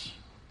hearts?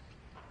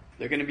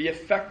 They're going to be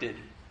affected.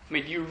 Do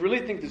you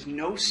really think there's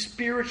no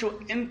spiritual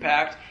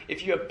impact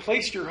if you have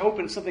placed your hope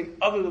in something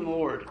other than the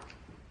Lord?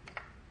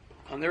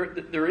 And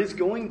there is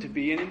going to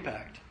be an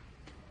impact.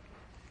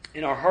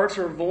 And our hearts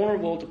are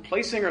vulnerable to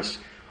placing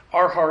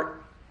our hearts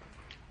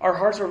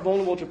are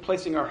vulnerable to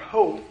placing our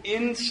hope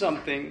in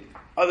something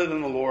other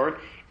than the Lord,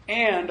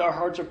 and our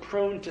hearts are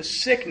prone to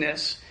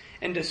sickness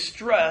and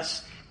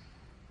distress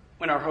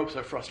when our hopes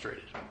are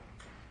frustrated.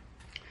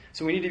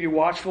 So we need to be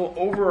watchful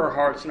over our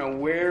hearts and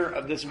aware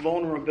of this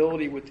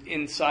vulnerability within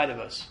inside of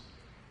us.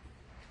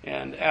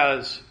 And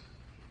as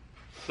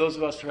those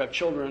of us who have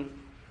children,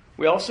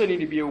 we also need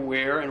to be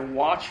aware and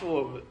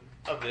watchful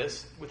of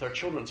this with our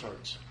children's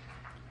hearts.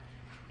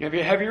 Have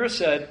you ever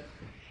said,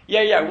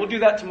 yeah, we'll do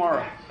that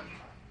tomorrow?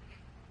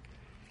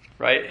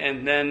 Right?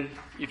 And then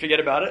you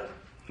forget about it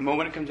the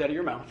moment it comes out of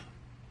your mouth.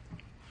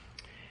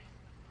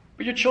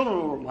 But your children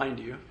will remind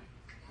you,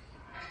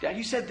 Dad,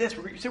 you said this.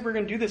 You said we were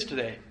going to do this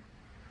today.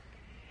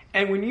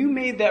 And when you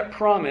made that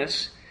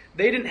promise,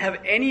 they didn't have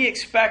any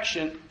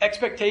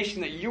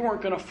expectation that you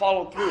weren't going to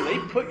follow through. They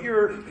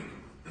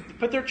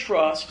put their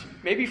trust,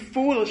 maybe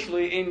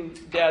foolishly, in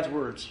Dad's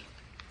words.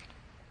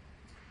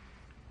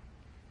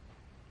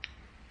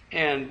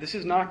 And this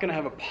is not going to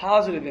have a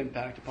positive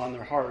impact upon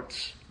their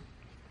hearts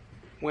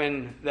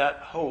when that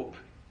hope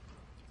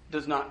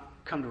does not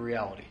come to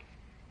reality.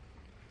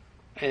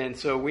 And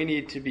so we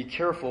need to be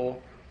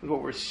careful with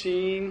what we're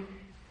seeing,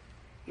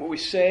 what we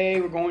say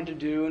we're going to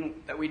do, and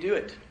that we do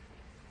it.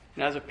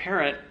 And as a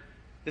parent,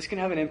 this can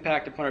have an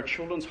impact upon our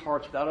children's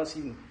hearts without us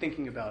even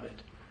thinking about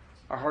it.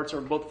 Our hearts are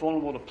both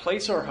vulnerable to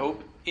place our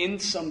hope in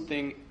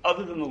something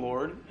other than the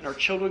Lord, and our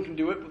children can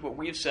do it with what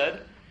we have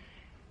said.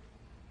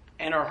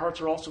 And our hearts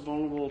are also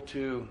vulnerable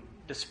to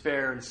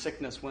despair and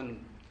sickness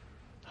when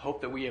the hope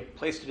that we have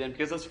placed it in.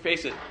 Because let's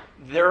face it,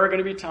 there are going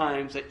to be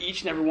times that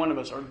each and every one of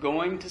us are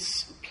going to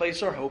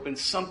place our hope in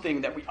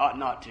something that we ought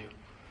not to.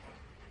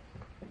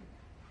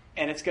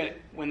 And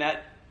when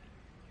that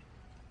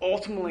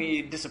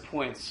ultimately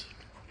disappoints,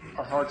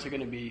 our hearts are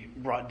going to be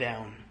brought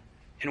down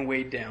and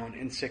weighed down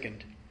and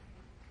sickened.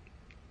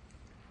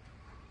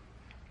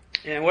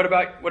 And what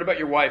about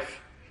your wife?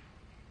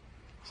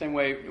 Same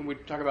way we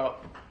talk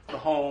about the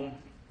home,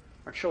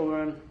 our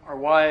children, our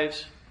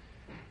wives.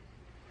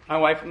 My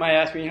wife might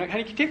ask me, honey, can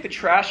you take the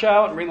trash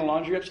out and bring the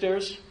laundry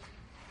upstairs?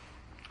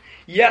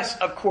 Yes,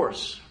 of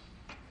course.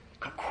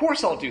 Of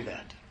course I'll do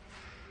that.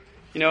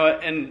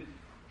 And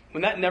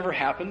when that never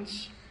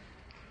happens,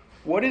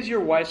 what is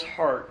your wife's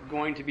heart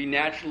going to be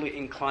naturally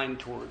inclined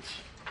towards?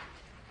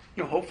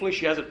 Hopefully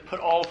she hasn't put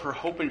all of her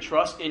hope and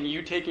trust in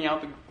you taking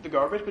out the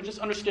garbage, but just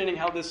understanding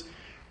how this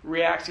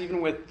reacts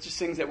even with just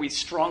things that we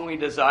strongly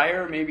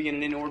desire, maybe in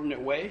an inordinate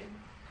way,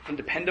 and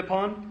depend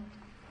upon.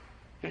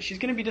 She's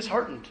going to be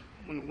disheartened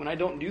when I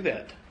don't do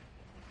that.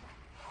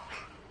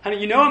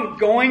 Honey, I'm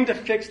going to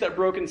fix that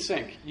broken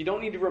sink. You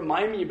don't need to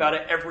remind me about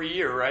it every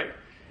year, right?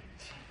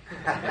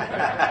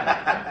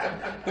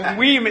 When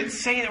we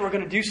say that we're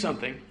going to do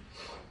something,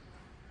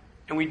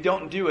 and we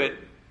don't do it,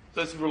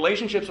 those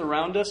relationships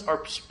around us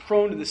are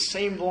prone to the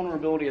same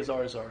vulnerability as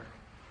ours are.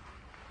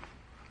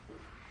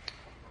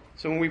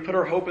 So when we put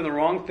our hope in the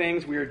wrong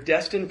things, we are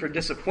destined for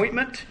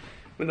disappointment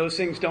when those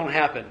things don't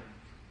happen.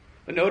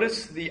 But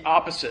notice the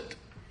opposite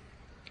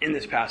in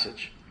this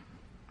passage.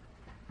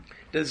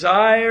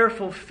 Desire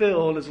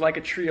fulfilled is like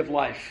a tree of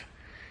life.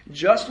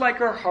 Just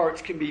like our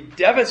hearts can be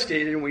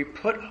devastated when we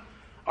put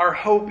our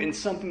hope in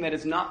something that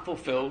is not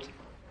fulfilled,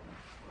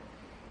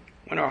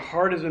 when our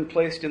heart has been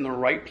placed in the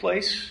right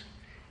place,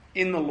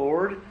 in the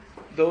Lord,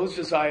 those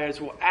desires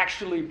will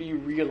actually be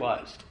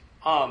realized.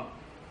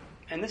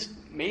 And this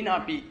may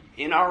not be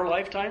in our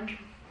lifetime,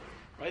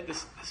 right?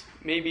 This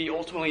may be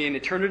ultimately in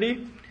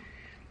eternity,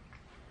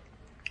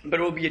 but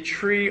it will be a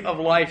tree of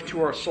life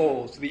to our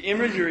souls. The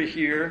imagery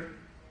here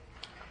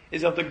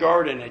is of the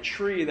garden, a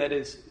tree that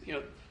is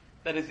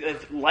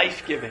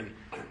life-giving.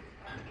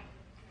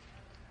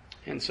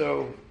 And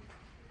so,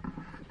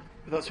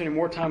 without spending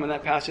more time on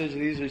that passage,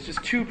 these are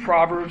just two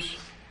proverbs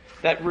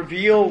that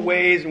reveal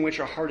ways in which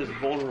our heart is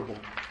vulnerable.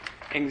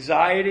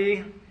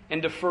 Anxiety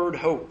and deferred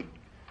hope.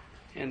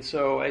 And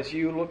so as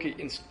you look at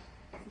and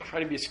try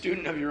to be a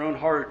student of your own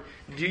heart,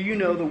 do you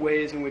know the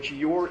ways in which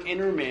your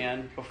inner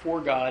man before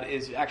God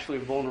is actually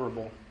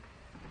vulnerable?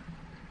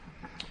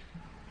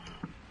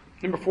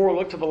 Number 4,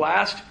 look to the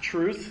last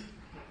truth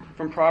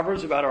from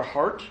Proverbs about our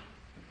heart.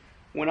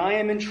 When I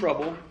am in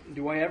trouble,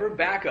 do I ever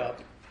back up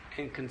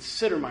and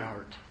consider my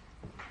heart?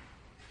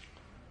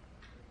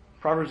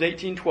 Proverbs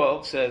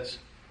 18:12 says,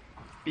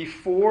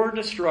 before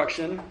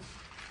destruction,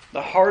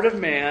 the heart of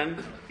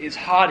man is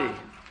haughty.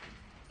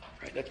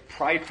 Right? That's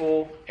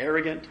prideful,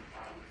 arrogant.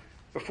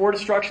 Before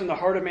destruction, the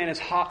heart of man is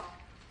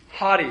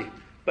haughty,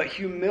 but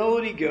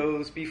humility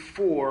goes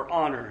before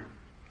honor.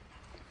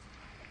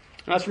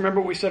 Now, let's remember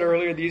what we said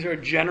earlier. These are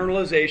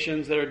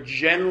generalizations that are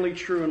generally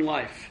true in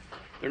life.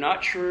 They're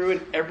not true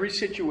in every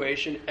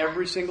situation,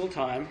 every single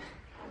time.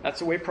 That's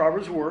the way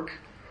Proverbs work.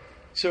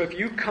 So if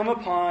you come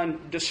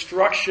upon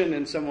destruction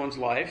in someone's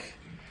life,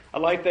 a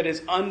life that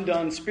is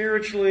undone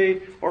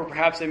spiritually, or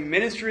perhaps a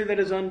ministry that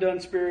is undone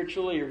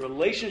spiritually, a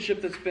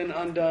relationship that's been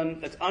undone,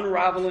 that's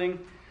unraveling,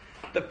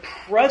 the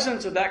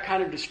presence of that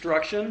kind of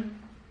destruction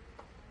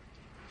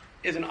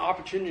is an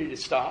opportunity to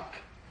stop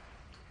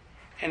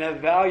and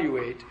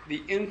evaluate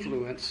the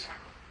influence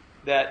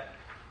that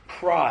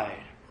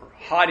pride, or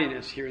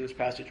haughtiness here in this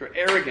passage, or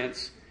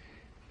arrogance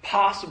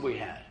possibly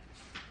had.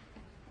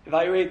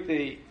 Evaluate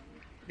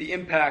the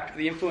impact,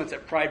 the influence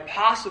that pride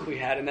possibly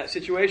had in that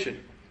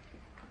situation.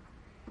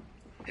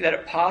 That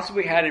it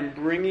possibly had in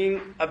bringing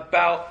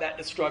about that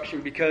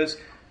destruction, because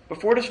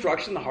before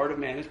destruction, the heart of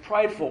man is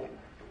prideful.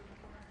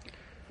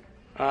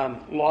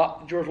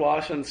 George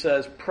Lawson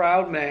says,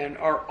 proud men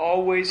are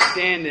always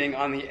standing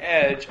on the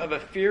edge of a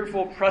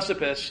fearful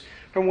precipice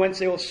from whence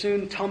they will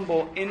soon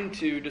tumble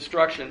into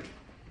destruction.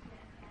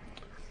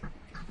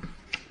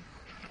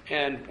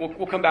 And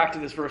we'll come back to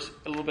this verse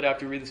a little bit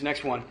after we read this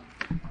next one.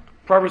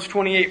 Proverbs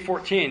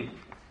 28:14.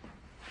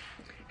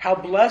 How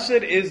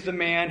blessed is the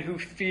man who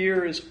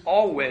fears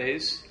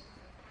always,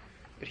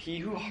 but he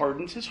who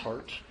hardens his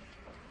heart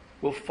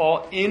will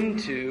fall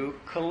into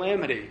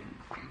calamity.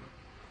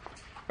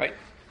 Right?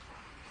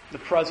 The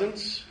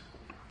presence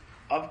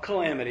of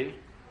calamity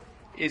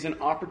is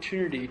an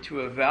opportunity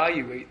to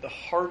evaluate the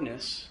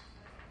hardness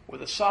or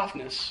the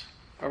softness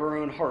of our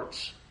own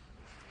hearts.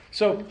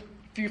 So,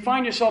 if you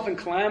find yourself in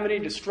calamity,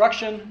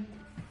 destruction,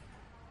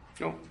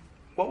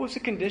 what was the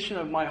condition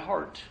of my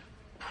heart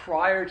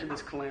prior to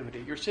this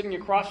calamity? You're sitting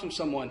across from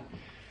someone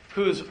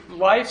whose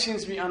life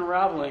seems to be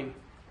unraveling.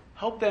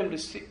 Help them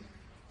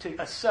to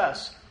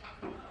assess,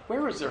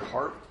 where was their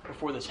heart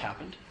before this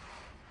happened?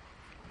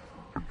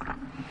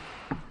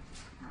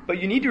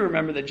 But you need to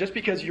remember that just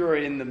because you're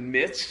in the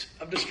midst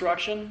of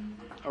destruction,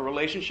 a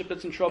relationship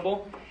that's in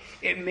trouble,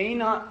 it may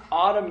not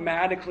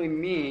automatically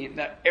mean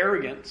that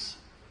arrogance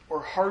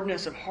or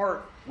hardness of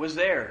heart was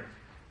there.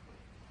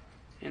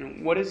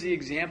 And what is the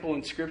example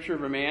in Scripture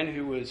of a man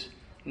who was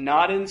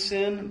not in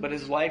sin, but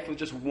his life was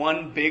just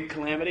one big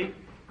calamity?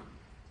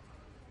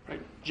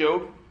 Right?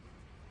 Job.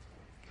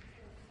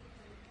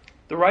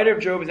 The writer of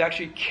Job is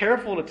actually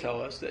careful to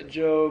tell us that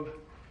Job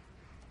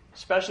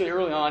especially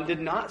early on, did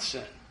not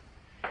sin.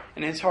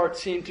 And his heart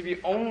seemed to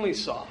be only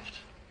soft.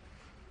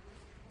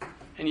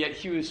 And yet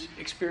he was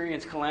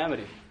experiencing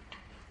calamity.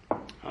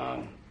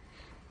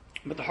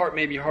 But the heart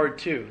may be hard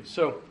too.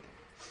 So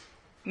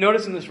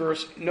notice in this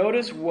verse,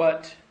 notice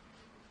what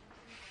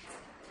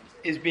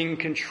is being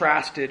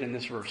contrasted in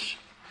this verse.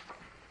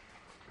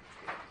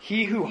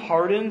 He who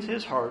hardens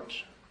his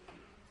heart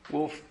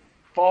will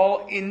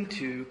fall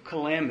into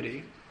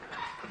calamity.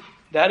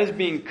 That is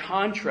being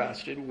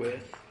contrasted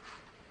with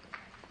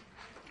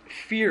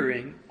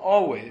fearing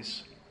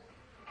always.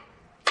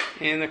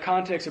 In the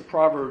context of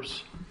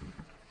Proverbs,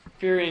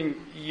 fearing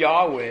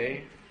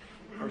Yahweh,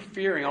 or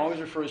fearing always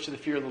refers to the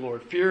fear of the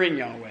Lord. Fearing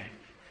Yahweh.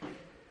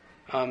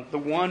 The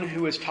one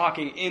who is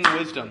talking in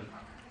wisdom.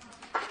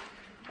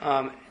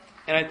 And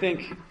I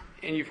think,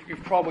 and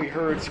you've probably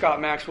heard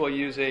Scott Maxwell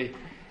use a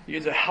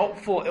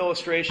helpful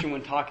illustration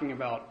when talking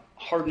about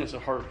hardness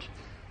of heart.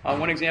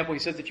 One example, he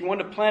says, if you want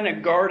to plant a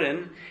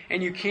garden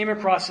and you came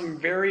across some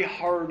very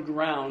hard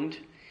ground,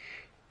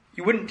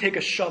 you wouldn't take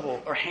a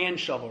shovel or hand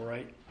shovel,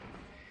 right?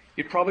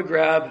 You'd probably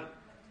grab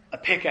a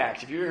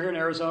pickaxe. If you're here in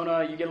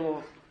Arizona, you get a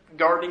little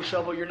gardening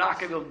shovel, you're not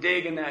going to be able to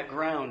dig in that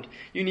ground.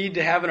 You need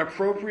to have an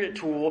appropriate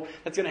tool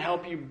that's going to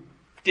help you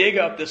dig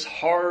up this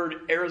hard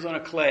Arizona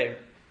clay.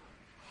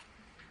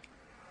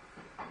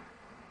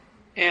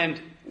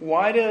 And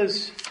why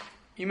does...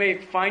 You may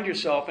find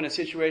yourself in a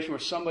situation where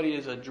somebody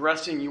is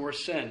addressing your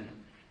sin.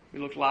 We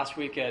looked last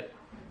week at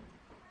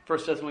 1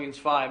 Thessalonians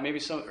 5, maybe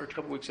a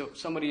couple weeks ago,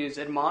 somebody is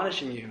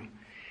admonishing you.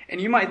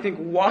 And you might think,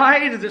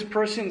 why does this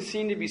person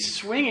seem to be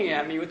swinging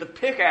at me with a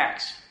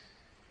pickaxe?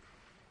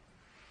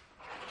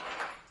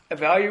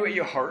 Evaluate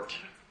your heart.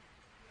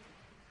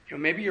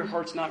 Maybe your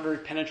heart's not very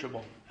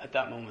penetrable at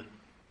that moment.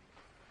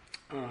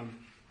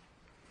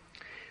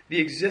 The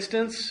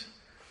existence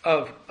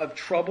of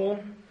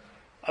trouble,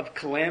 of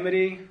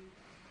calamity,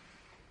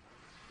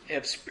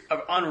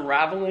 of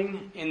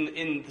unraveling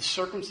in the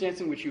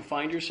circumstance in which you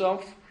find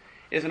yourself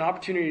is an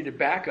opportunity to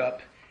back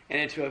up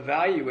and to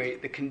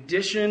evaluate the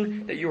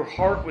condition that your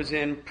heart was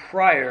in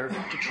prior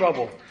to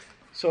trouble.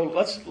 So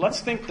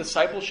let's think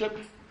discipleship.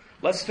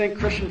 Let's think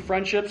Christian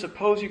friendship.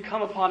 Suppose you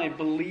come upon a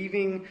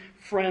believing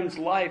friend's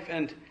life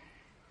and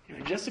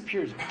it just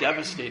appears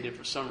devastated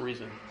for some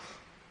reason.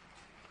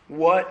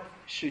 What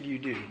should you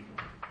do?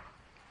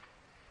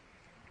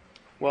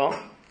 Well,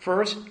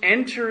 first,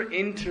 enter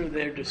into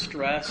their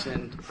distress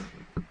and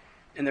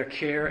their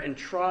care and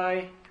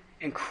try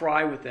and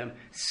cry with them.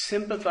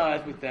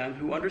 Sympathize with them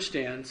who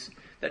understands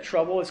that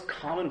trouble is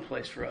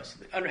commonplace for us.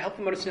 Help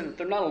them understand that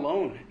they're not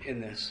alone in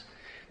this.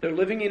 They're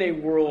living in a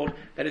world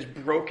that is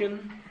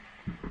broken,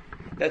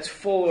 that's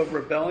full of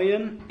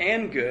rebellion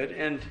and good,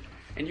 and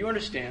you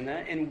understand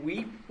that, and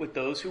weep with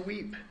those who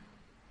weep.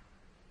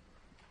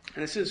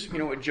 And this is,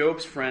 what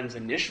Job's friends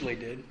initially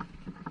did,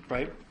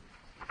 right?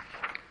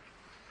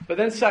 But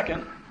then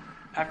second,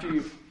 after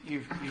you've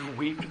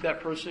wept with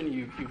that person,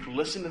 you've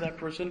listened to that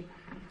person,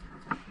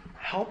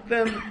 help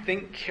them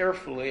think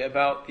carefully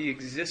about the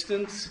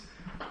existence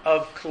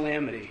of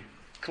calamity.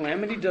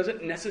 Calamity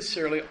doesn't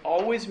necessarily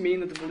always mean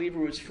that the believer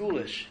was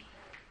foolish.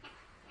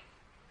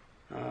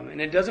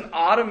 And it doesn't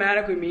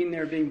automatically mean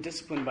they're being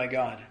disciplined by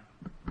God.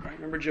 Right?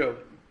 Remember Job.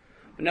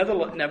 But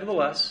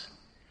nevertheless,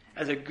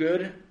 as a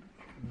good,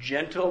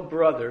 gentle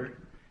brother,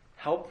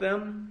 help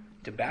them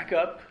to back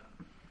up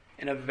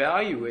and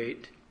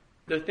evaluate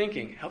their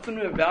thinking. Help them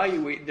to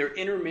evaluate their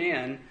inner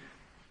man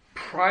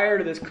prior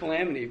to this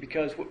calamity.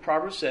 Because what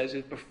Proverbs says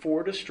is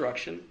before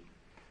destruction,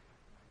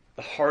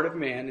 the heart of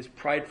man is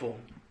prideful.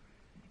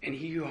 And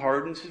he who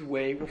hardens his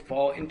way will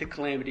fall into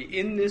calamity.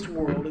 In this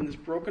world, in this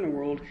broken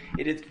world,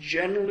 it is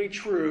generally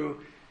true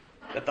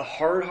that the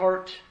hard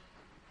heart,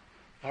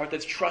 the heart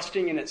that's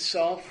trusting in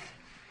itself,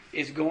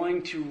 is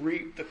going to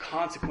reap the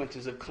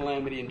consequences of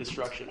calamity and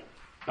destruction.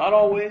 Not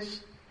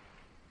always,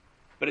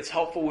 but it's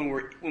helpful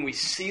when we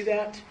see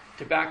that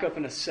to back up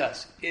and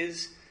assess,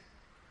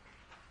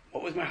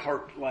 what was my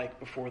heart like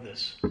before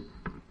this?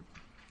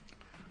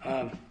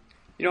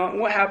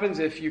 What happens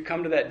if you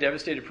come to that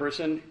devastated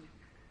person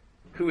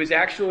who is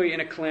actually in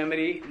a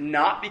calamity,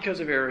 not because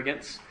of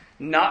arrogance,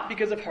 not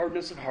because of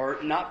hardness of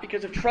heart, not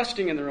because of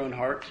trusting in their own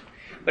heart,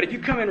 but if you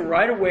come in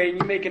right away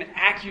and you make an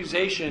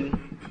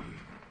accusation,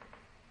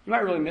 you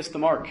might really miss the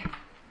mark.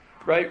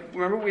 Right?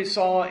 Remember we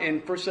saw in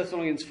 1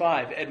 Thessalonians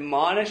 5,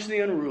 admonish the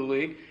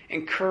unruly,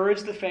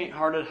 encourage the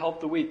faint-hearted, help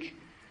the weak.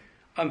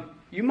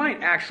 You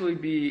might actually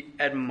be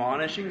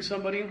admonishing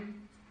somebody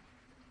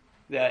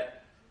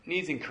that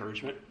needs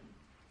encouragement.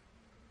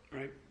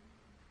 Right?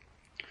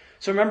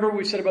 So remember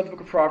we said about the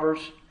book of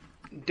Proverbs,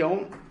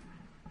 don't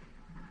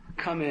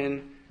come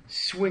in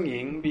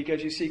swinging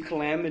because you see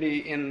calamity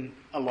in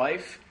a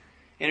life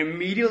and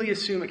immediately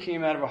assume it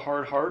came out of a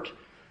hard heart.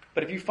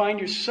 But if you find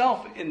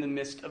yourself in the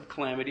midst of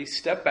calamity,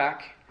 step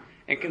back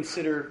and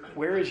consider,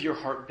 where has your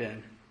heart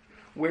been?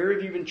 Where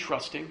have you been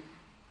trusting?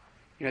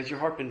 Has your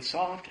heart been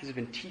soft? Has it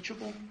been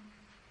teachable?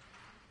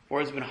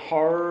 Or has it been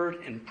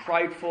hard and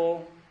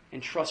prideful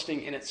and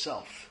trusting in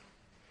itself?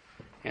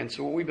 And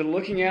so what we've been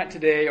looking at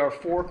today are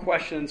 4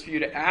 questions for you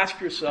to ask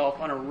yourself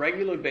on a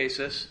regular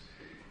basis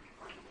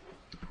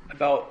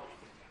about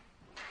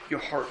your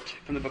heart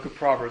from the book of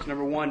Proverbs.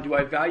 Number 1, do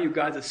I value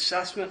God's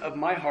assessment of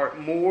my heart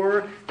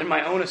more than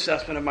my own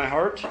assessment of my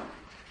heart?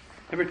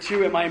 Number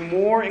 2, am I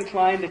more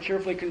inclined to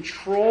carefully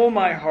control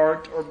my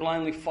heart or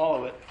blindly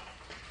follow it?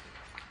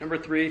 Number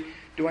 3,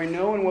 do I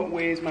know in what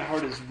ways my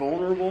heart is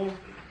vulnerable?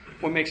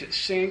 What makes it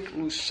sink,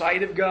 lose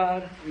sight of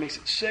God? What makes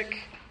it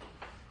sick?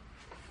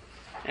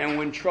 And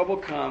when trouble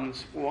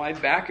comes, will I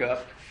back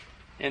up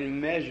and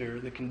measure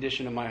the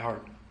condition of my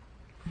heart?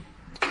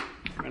 All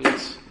right,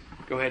 let's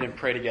go ahead and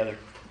pray together.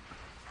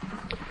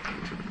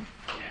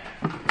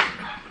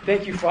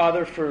 Thank you,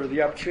 Father, for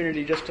the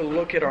opportunity just to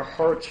look at our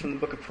hearts from the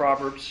book of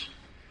Proverbs.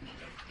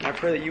 And I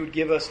pray that you would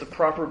give us the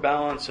proper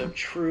balance of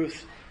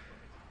truth,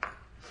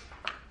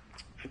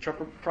 a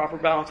proper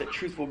balance that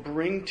truth will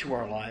bring to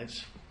our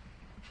lives.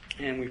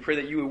 And we pray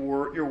that your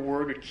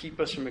word would keep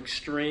us from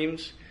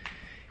extremes.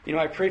 You know,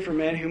 I pray for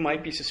men who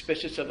might be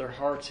suspicious of their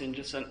hearts in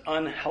just an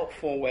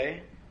unhelpful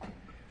way,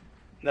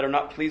 that are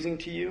not pleasing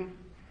to you,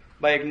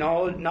 by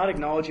not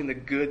acknowledging the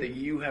good that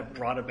you have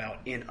brought about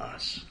in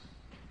us.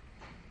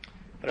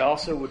 But I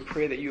also would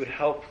pray that you would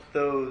help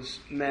those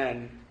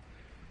men,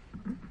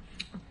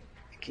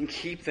 can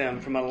keep them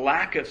from a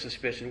lack of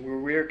suspicion where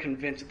we're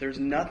convinced that there's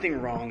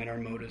nothing wrong in our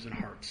motives and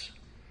hearts.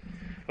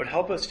 But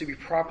help us to be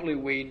properly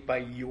weighed by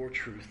your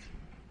truth.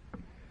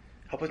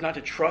 Help us not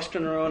to trust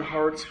in our own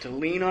hearts, to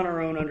lean on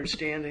our own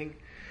understanding,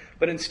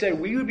 but instead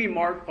we would be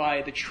marked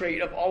by the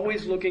trait of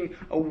always looking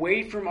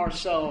away from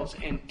ourselves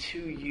and to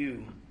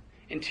you,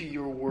 and to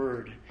your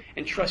word,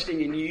 and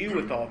trusting in you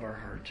with all of our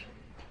heart.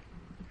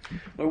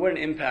 Lord, what an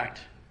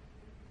impact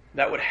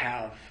that would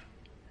have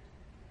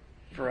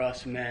for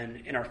us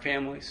men in our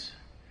families,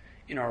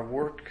 in our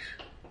work.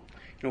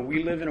 You know,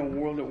 we live in a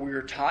world that we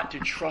are taught to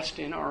trust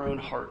in our own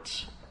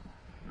hearts.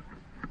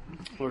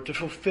 Lord, to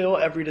fulfill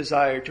every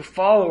desire, to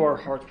follow our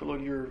hearts, but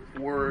Lord, your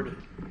word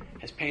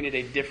has painted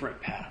a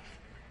different path.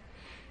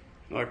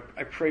 Lord,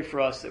 I pray for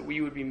us that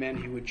we would be men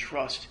who would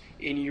trust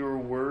in your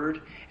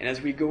word. And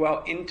as we go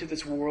out into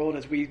this world,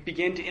 as we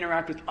begin to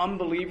interact with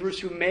unbelievers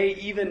who may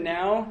even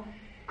now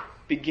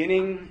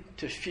beginning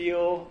to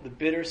feel the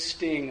bitter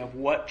sting of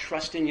what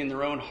trusting in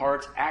their own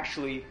hearts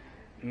actually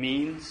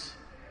means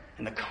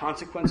and the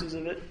consequences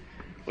of it,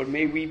 Lord,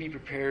 may we be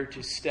prepared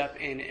to step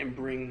in and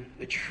bring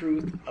the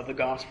truth of the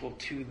gospel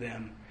to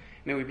them.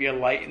 May we be a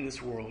light in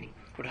this world.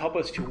 Lord, help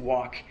us to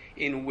walk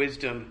in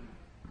wisdom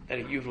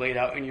that you've laid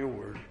out in your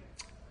word.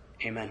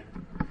 Amen.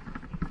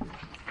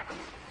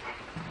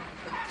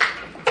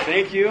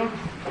 Thank you.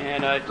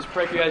 And I just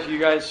pray for you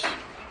guys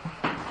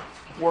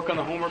work on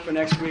the homework for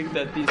next week,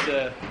 that these,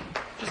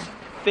 just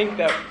think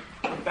that,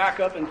 back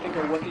up and think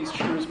of what these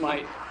truths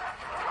might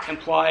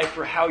imply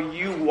for how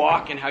you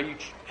walk and how you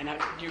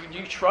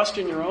trust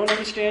in your own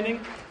understanding,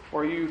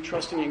 or are you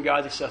trusting in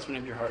God's assessment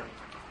of your heart?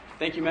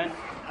 Thank you, men.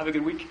 Have a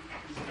good week.